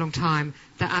for quite a long time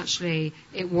that actually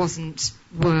it wasn't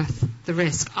worth the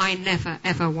risk. I never,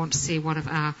 ever want to see one of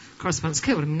our correspondents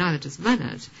killed. I mean, neither does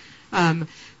Leonard.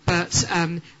 But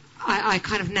I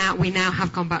kind of we now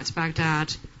have gone back to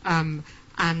Baghdad,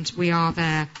 and we are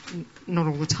there, not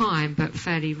all the time, but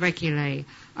fairly regularly,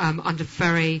 under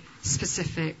very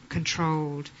specific,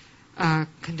 controlled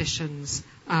conditions.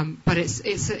 But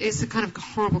it's a kind of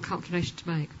horrible calculation to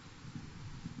make.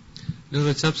 No,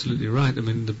 that's absolutely right. I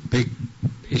mean, the big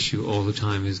issue all the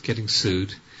time is getting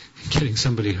sued, getting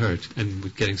somebody hurt, and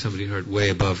with getting somebody hurt way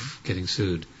above getting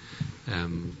sued.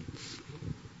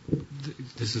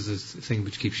 This is a thing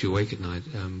which keeps you awake at night.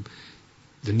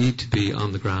 The need to be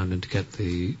on the ground and to get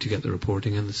the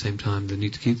reporting, and at the same time the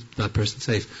need to keep that person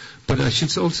safe. But I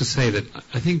should also say that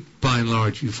I think by and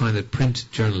large you find that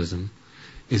print journalism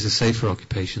is a safer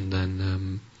occupation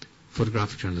than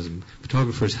photographic journalism.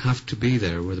 Photographers have to be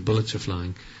there where the bullets are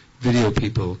flying. Video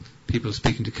people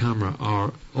speaking to camera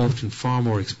are often far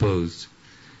more exposed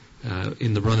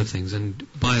in the run of things, and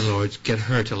by and large get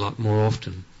hurt a lot more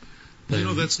often.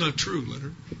 That's not true,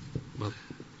 Leonard. Well,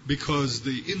 because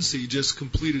the INSEE just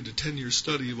completed a 10-year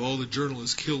study of all the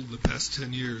journalists killed in the past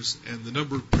 10 years, and the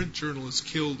number of print journalists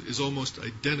killed is almost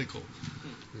identical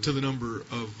to the number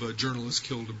of journalists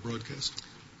killed in broadcast.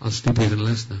 I'll speak even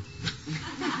less now.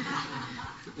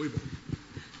 Way back.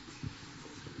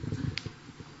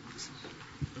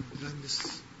 Did I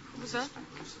miss? What was that?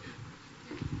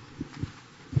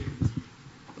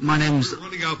 My name's... We're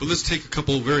running out, but let's take a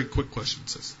couple of very quick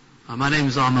questions. My name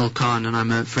is Armel Khan, and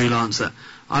I'm a freelancer.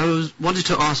 I wanted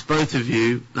to ask both of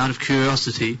you, out of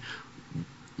curiosity,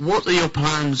 what are your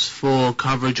plans for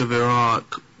coverage of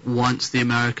Iraq once the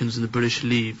Americans and the British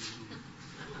leave?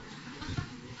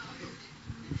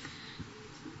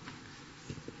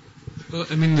 Well,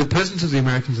 I mean, the presence of the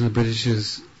Americans and the British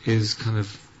is kind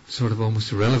of sort of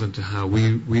almost irrelevant to how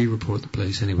we report the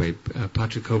place anyway.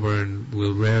 Patrick Coburn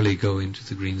will rarely go into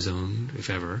the green zone, if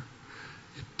ever.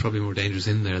 Probably more dangerous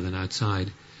in there than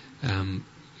outside.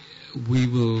 We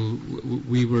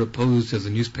were opposed as a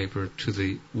newspaper to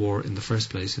the war in the first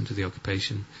place, and to the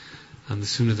occupation, and the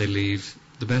sooner they leave,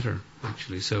 the better,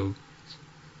 actually. So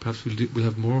perhaps we'll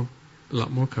have a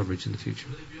lot more coverage in the future.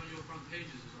 Will it be on your front pages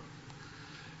as well?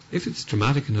 If it's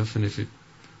dramatic enough, and if it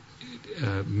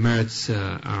merits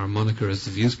our moniker as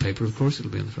the Views paper, of course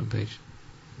it'll be on the front page.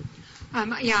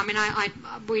 Yeah, I mean,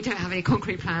 we don't have any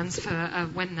concrete plans for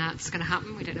when that's going to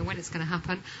happen. We don't know when it's going to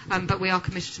happen, but we are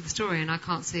committed to the story, and I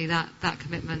can't see that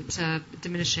commitment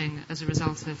diminishing as a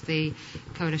result of the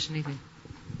coalition leaving.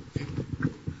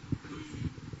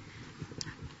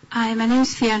 Hi, my name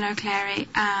is Fiona O'Cleary.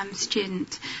 I'm a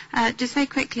student. Just very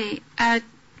quickly,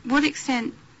 what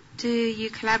extent do you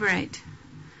collaborate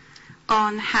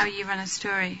on how you run a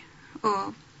story,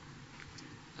 or...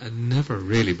 Never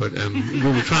really, but we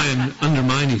will try and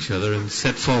undermine each other and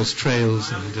set false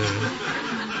trails. And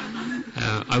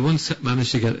I once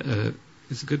managed to get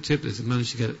it's a good tip. I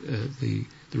managed to get the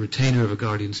retainer of a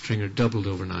Guardian stringer doubled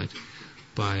overnight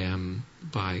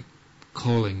by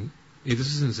calling. This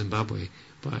was in Zimbabwe,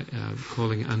 by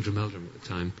calling Andrew Meldrum at the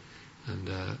time, and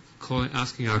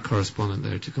asking our correspondent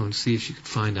there to go and see if she could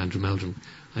find Andrew Meldrum.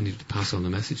 I needed to pass on the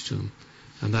message to him.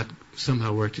 And that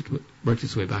somehow worked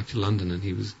its way back to London, and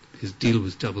his deal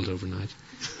was doubled overnight.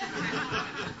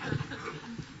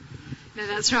 No,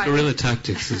 that's right. Guerrilla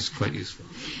tactics is quite useful.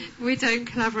 We don't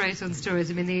collaborate on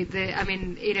stories. I mean,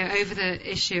 over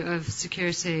the issue of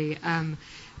security,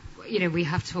 we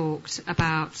have talked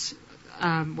about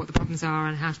what the problems are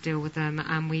and how to deal with them,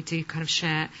 and we do kind of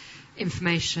share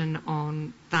information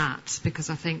on that, because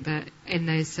I think that in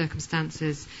those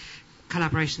circumstances,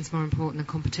 collaboration is more important than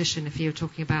competition if you're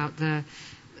talking about the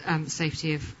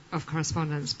safety of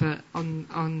correspondence. But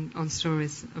on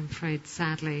stories, I'm afraid,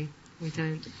 sadly, we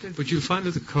don't. But you'll find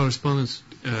that the correspondents,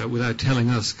 without telling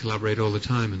us, collaborate all the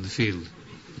time in the field.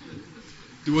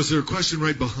 Was there a question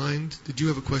right behind? Did you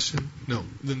have a question? No.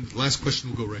 Then the last question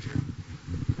will go right here.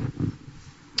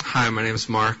 Hi, my name is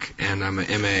Mark, and I'm an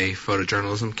MA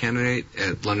photojournalism candidate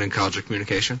at London College of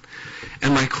Communication.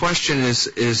 And my question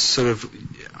is sort of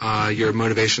your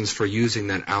motivations for using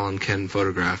that Alan Ken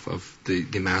photograph of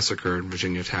the massacre in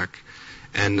Virginia Tech,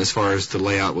 and as far as the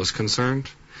layout was concerned.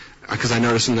 Because I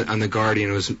noticed on the Guardian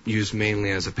it was used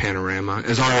mainly as a panorama, it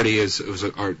was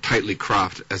tightly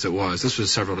cropped as it was. This was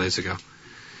several days ago.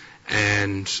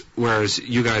 And whereas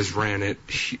you guys ran it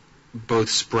both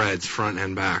spreads, front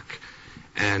and back.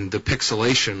 And the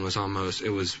pixelation was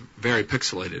very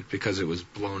pixelated because it was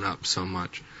blown up so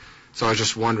much. So I was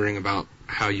just wondering about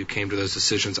how you came to those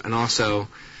decisions, and also,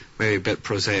 maybe a bit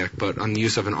prosaic, but on the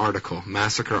use of an article,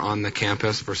 massacre on the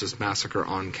campus versus massacre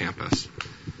on campus.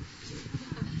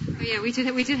 Oh, yeah, we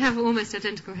did have almost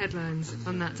identical headlines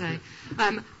on that day.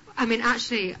 I mean,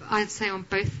 actually, I'd say on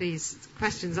both these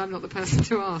questions, I'm not the person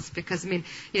to ask, because, I mean,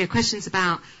 questions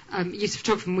about use of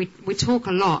photography, we talk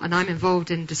a lot, and I'm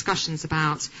involved in discussions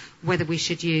about whether we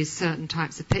should use certain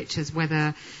types of pictures,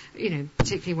 whether,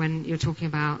 particularly when you're talking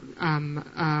about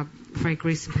very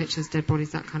gruesome pictures, dead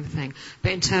bodies, that kind of thing.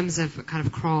 But in terms of kind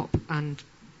of crop and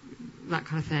that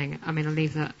kind of thing, I mean, I'll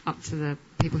leave that up to the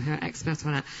people who are experts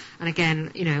on it. And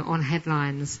again, on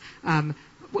headlines, I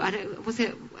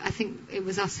think it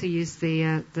was us who used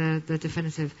the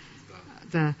definitive.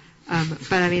 But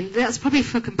I mean, that's probably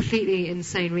for completely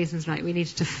insane reasons, like we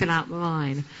needed to fill out the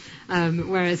line.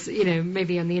 Whereas,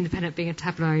 maybe on the Independent being a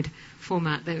tabloid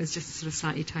format, there was just sort of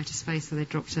slightly tighter space, so they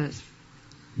dropped it.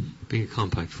 Being a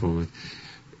compact format.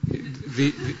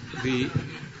 The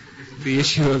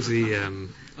issue of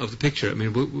the picture, I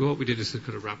mean, what we did is a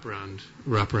kind of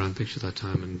wraparound picture that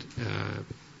time, and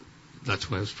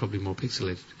that's why it was probably more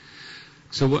pixelated.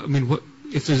 So,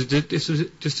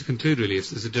 just to conclude, really, if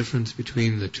there's a difference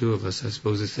between the two of us, I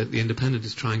suppose it's that the Independent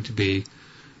is trying to be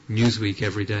Newsweek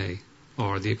every day,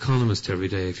 or The Economist every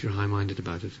day, if you're high-minded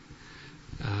about it.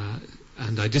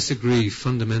 And I disagree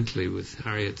fundamentally with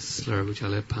Harriet's slur, which I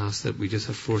let pass, that we just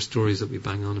have 4 stories that we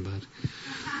bang on about.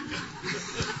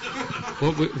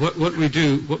 What we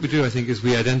do, I think, is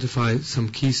we identify some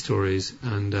key stories,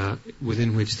 and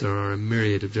within which there are a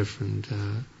myriad of different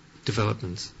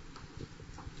developments.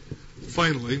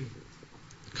 Finally,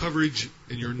 coverage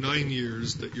in your 9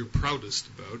 years that you're proudest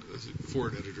about as a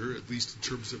foreign editor, at least in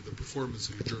terms of the performance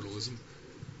of your journalism,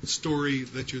 a story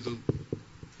that you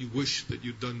wish that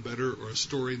you'd done better, or a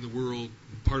story in the world,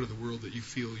 part of the world that you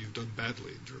feel you've done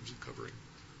badly in terms of covering?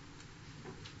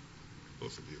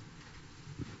 Both of you.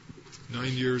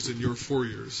 9 years and your 4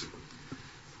 years.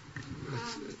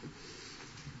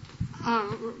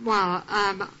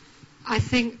 I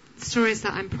think stories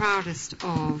that I'm proudest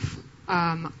of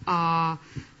are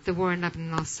the war in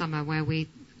Lebanon last summer, where we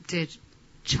did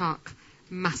chuck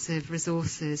massive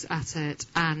resources at it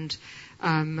and,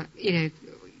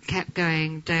 kept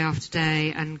going day after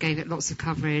day and gave it lots of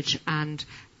coverage, and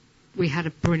we had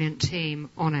a brilliant team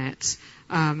on it,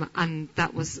 and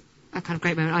that was a kind of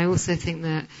great moment. I also think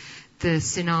that the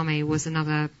tsunami was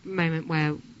another moment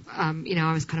where I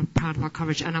was kind of proud of our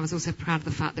coverage, and I was also proud of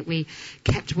the fact that we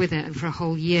kept with it, and for a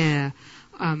whole year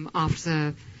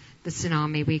after the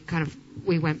tsunami,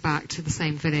 we went back to the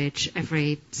same village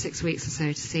every 6 weeks or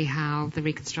so to see how the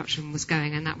reconstruction was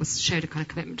going, and that showed a kind of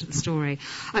commitment to the story.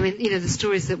 I mean, the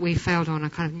stories that we failed on are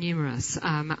kind of numerous,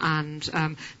 and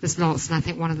there's lots. And I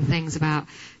think one of the things about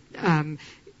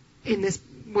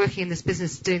working in this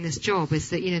business, doing this job, is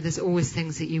that there's always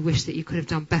things that you wish that you could have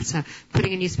done better.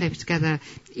 Putting a newspaper together,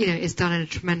 is done in a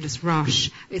tremendous rush.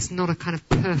 It's not a kind of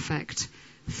perfect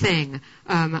thing,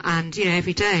 and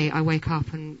every day I wake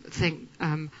up and think,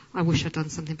 I wish I'd done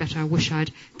something better. I wish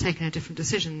I'd taken a different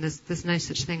decision. There's no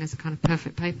such thing as a kind of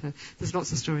perfect paper. There's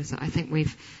lots of stories that I think we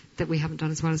haven't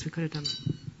done as well as we could have done.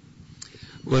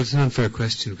 Well, it's an unfair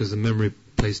question because the memory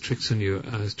plays tricks on you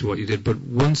as to what you did. But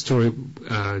one story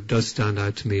does stand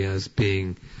out to me as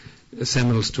being a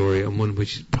seminal story, and one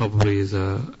which probably is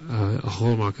a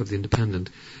hallmark of the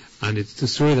Independent. And it's the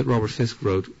story that Robert Fisk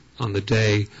wrote on the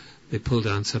day they pulled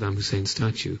down Saddam Hussein's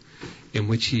statue, in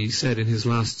which he said in his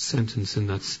last sentence in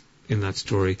that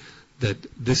story that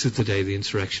this is the day the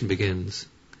insurrection begins.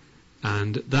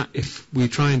 And that, if we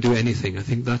try and do anything, I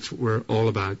think that's what we're all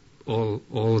about. All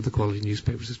of the quality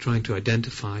newspapers is trying to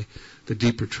identify the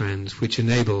deeper trends which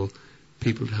enable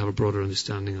people to have a broader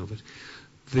understanding of it.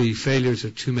 The failures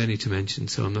are too many to mention,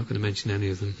 so I'm not going to mention any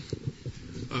of them.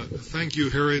 Thank you,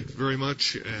 Harriet, very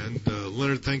much. And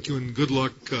Leonard, thank you, and good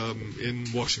luck in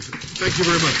Washington. Thank you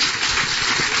very much.